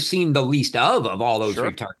the guy we've seen the least of all those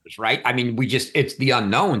returners, right? I mean, it's the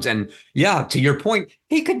unknowns. And yeah, to your point,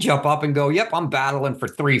 he could jump up and go, yep, I'm battling for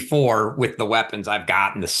 3-4 with the weapons I've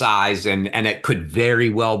got and the size, and it could very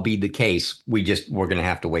well be the case. We're going to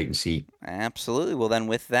have to wait and see. Absolutely. Well, then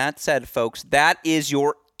with that said, folks, that is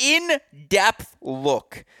your in-depth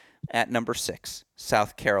look at number 6,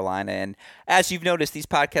 South Carolina. And as you've noticed, these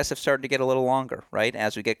podcasts have started to get a little longer, right?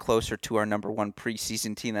 As we get closer to our number 1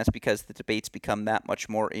 preseason team, that's because the debates become that much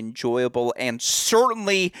more enjoyable. And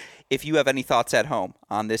certainly, if you have any thoughts at home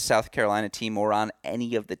on this South Carolina team or on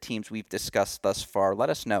any of the teams we've discussed thus far, let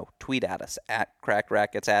us know. Tweet at us at Crack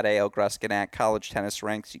Rackets, at A.L. Gruskin, at College Tennis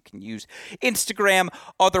Ranks. You can use Instagram,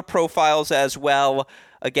 other profiles as well.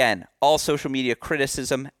 Again, all social media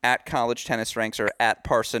criticism at College Tennis Ranks or at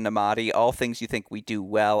Parson Namadi. All things you think we do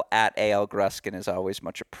well at A.L. Gruskin is always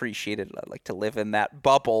much appreciated. I like to live in that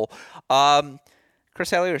bubble.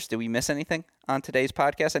 Chris Halioris, did we miss anything on today's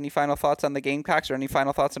podcast? Any final thoughts on the Gamecocks or any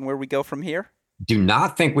final thoughts on where we go from here? Do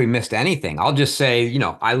not think we missed anything. I'll just say,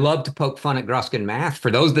 I love to poke fun at Gruskin math.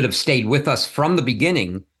 For those that have stayed with us from the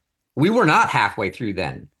beginning, we were not halfway through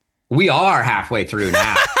then. We are halfway through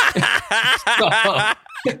now.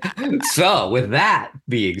 So with that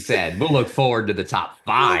being said, we'll look forward to the top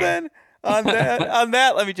 5. Well, then, on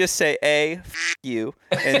that, let me just say, A, f*** you,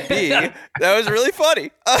 and B, that was really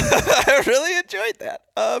funny. I really enjoyed that.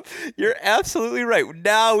 You're absolutely right.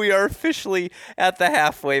 Now we are officially at the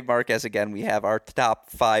halfway mark, as again, we have our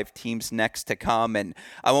top 5 teams next to come. And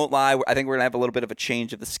I won't lie, I think we're going to have a little bit of a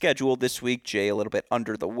change of the schedule this week. Jay a little bit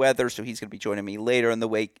under the weather, so he's going to be joining me later in the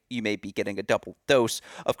week. You may be getting a double dose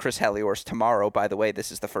of Chris Halioris tomorrow. By the way,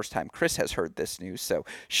 this is the first time Chris has heard this news, so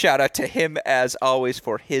shout out to him as always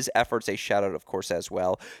for his efforts. A shout out, of course, as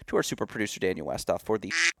well to our super producer Daniel Westoff for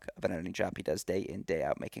the of an editing job he does day in, day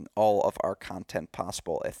out, making all of our content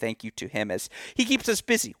possible. A thank you to him as he keeps us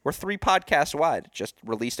busy. We're 3 podcasts wide. Just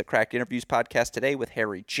released a Cracked Interviews podcast today with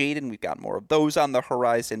Harry Jaden. We've got more of those on the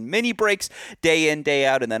horizon. Mini breaks day in, day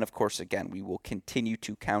out. And then, of course, again, we will continue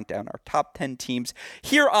to count down our top 10 teams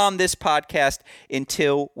here on this podcast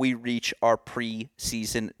until we reach our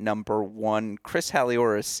preseason number 1. Chris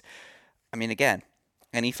Halioris, I mean, again,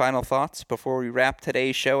 any final thoughts before we wrap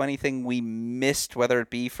today's show? Anything we missed, whether it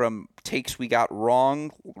be from takes we got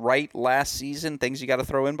wrong right last season, things you got to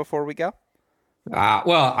throw in before we go?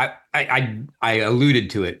 Well, I alluded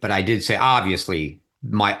to it, but I did say, obviously,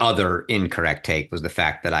 my other incorrect take was the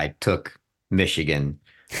fact that I took Michigan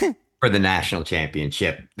for the national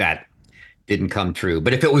championship. That didn't come true.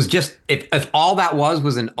 But if it was just if all that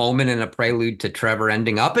was an omen and a prelude to Trevor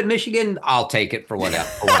ending up at Michigan, I'll take it for what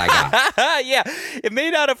I got. Yeah, it may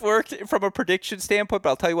not have worked from a prediction standpoint, but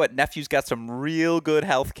I'll tell you what, nephew's got some real good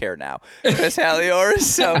health care now, Chris Halioris.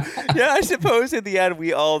 So yeah, I suppose in the end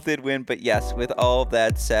we all did win. But yes, with all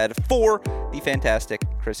that said, for the fantastic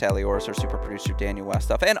Chris Halioris, our super producer Daniel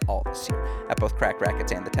Westoff, and all of us here at both Crack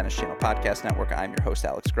Rackets and the Tennis Channel Podcast Network, I'm your host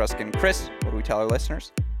Alex Gruskin. Chris, what do we tell our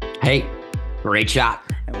listeners? Hey, great shot.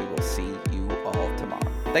 And we will see you all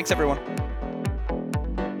tomorrow. Thanks, everyone.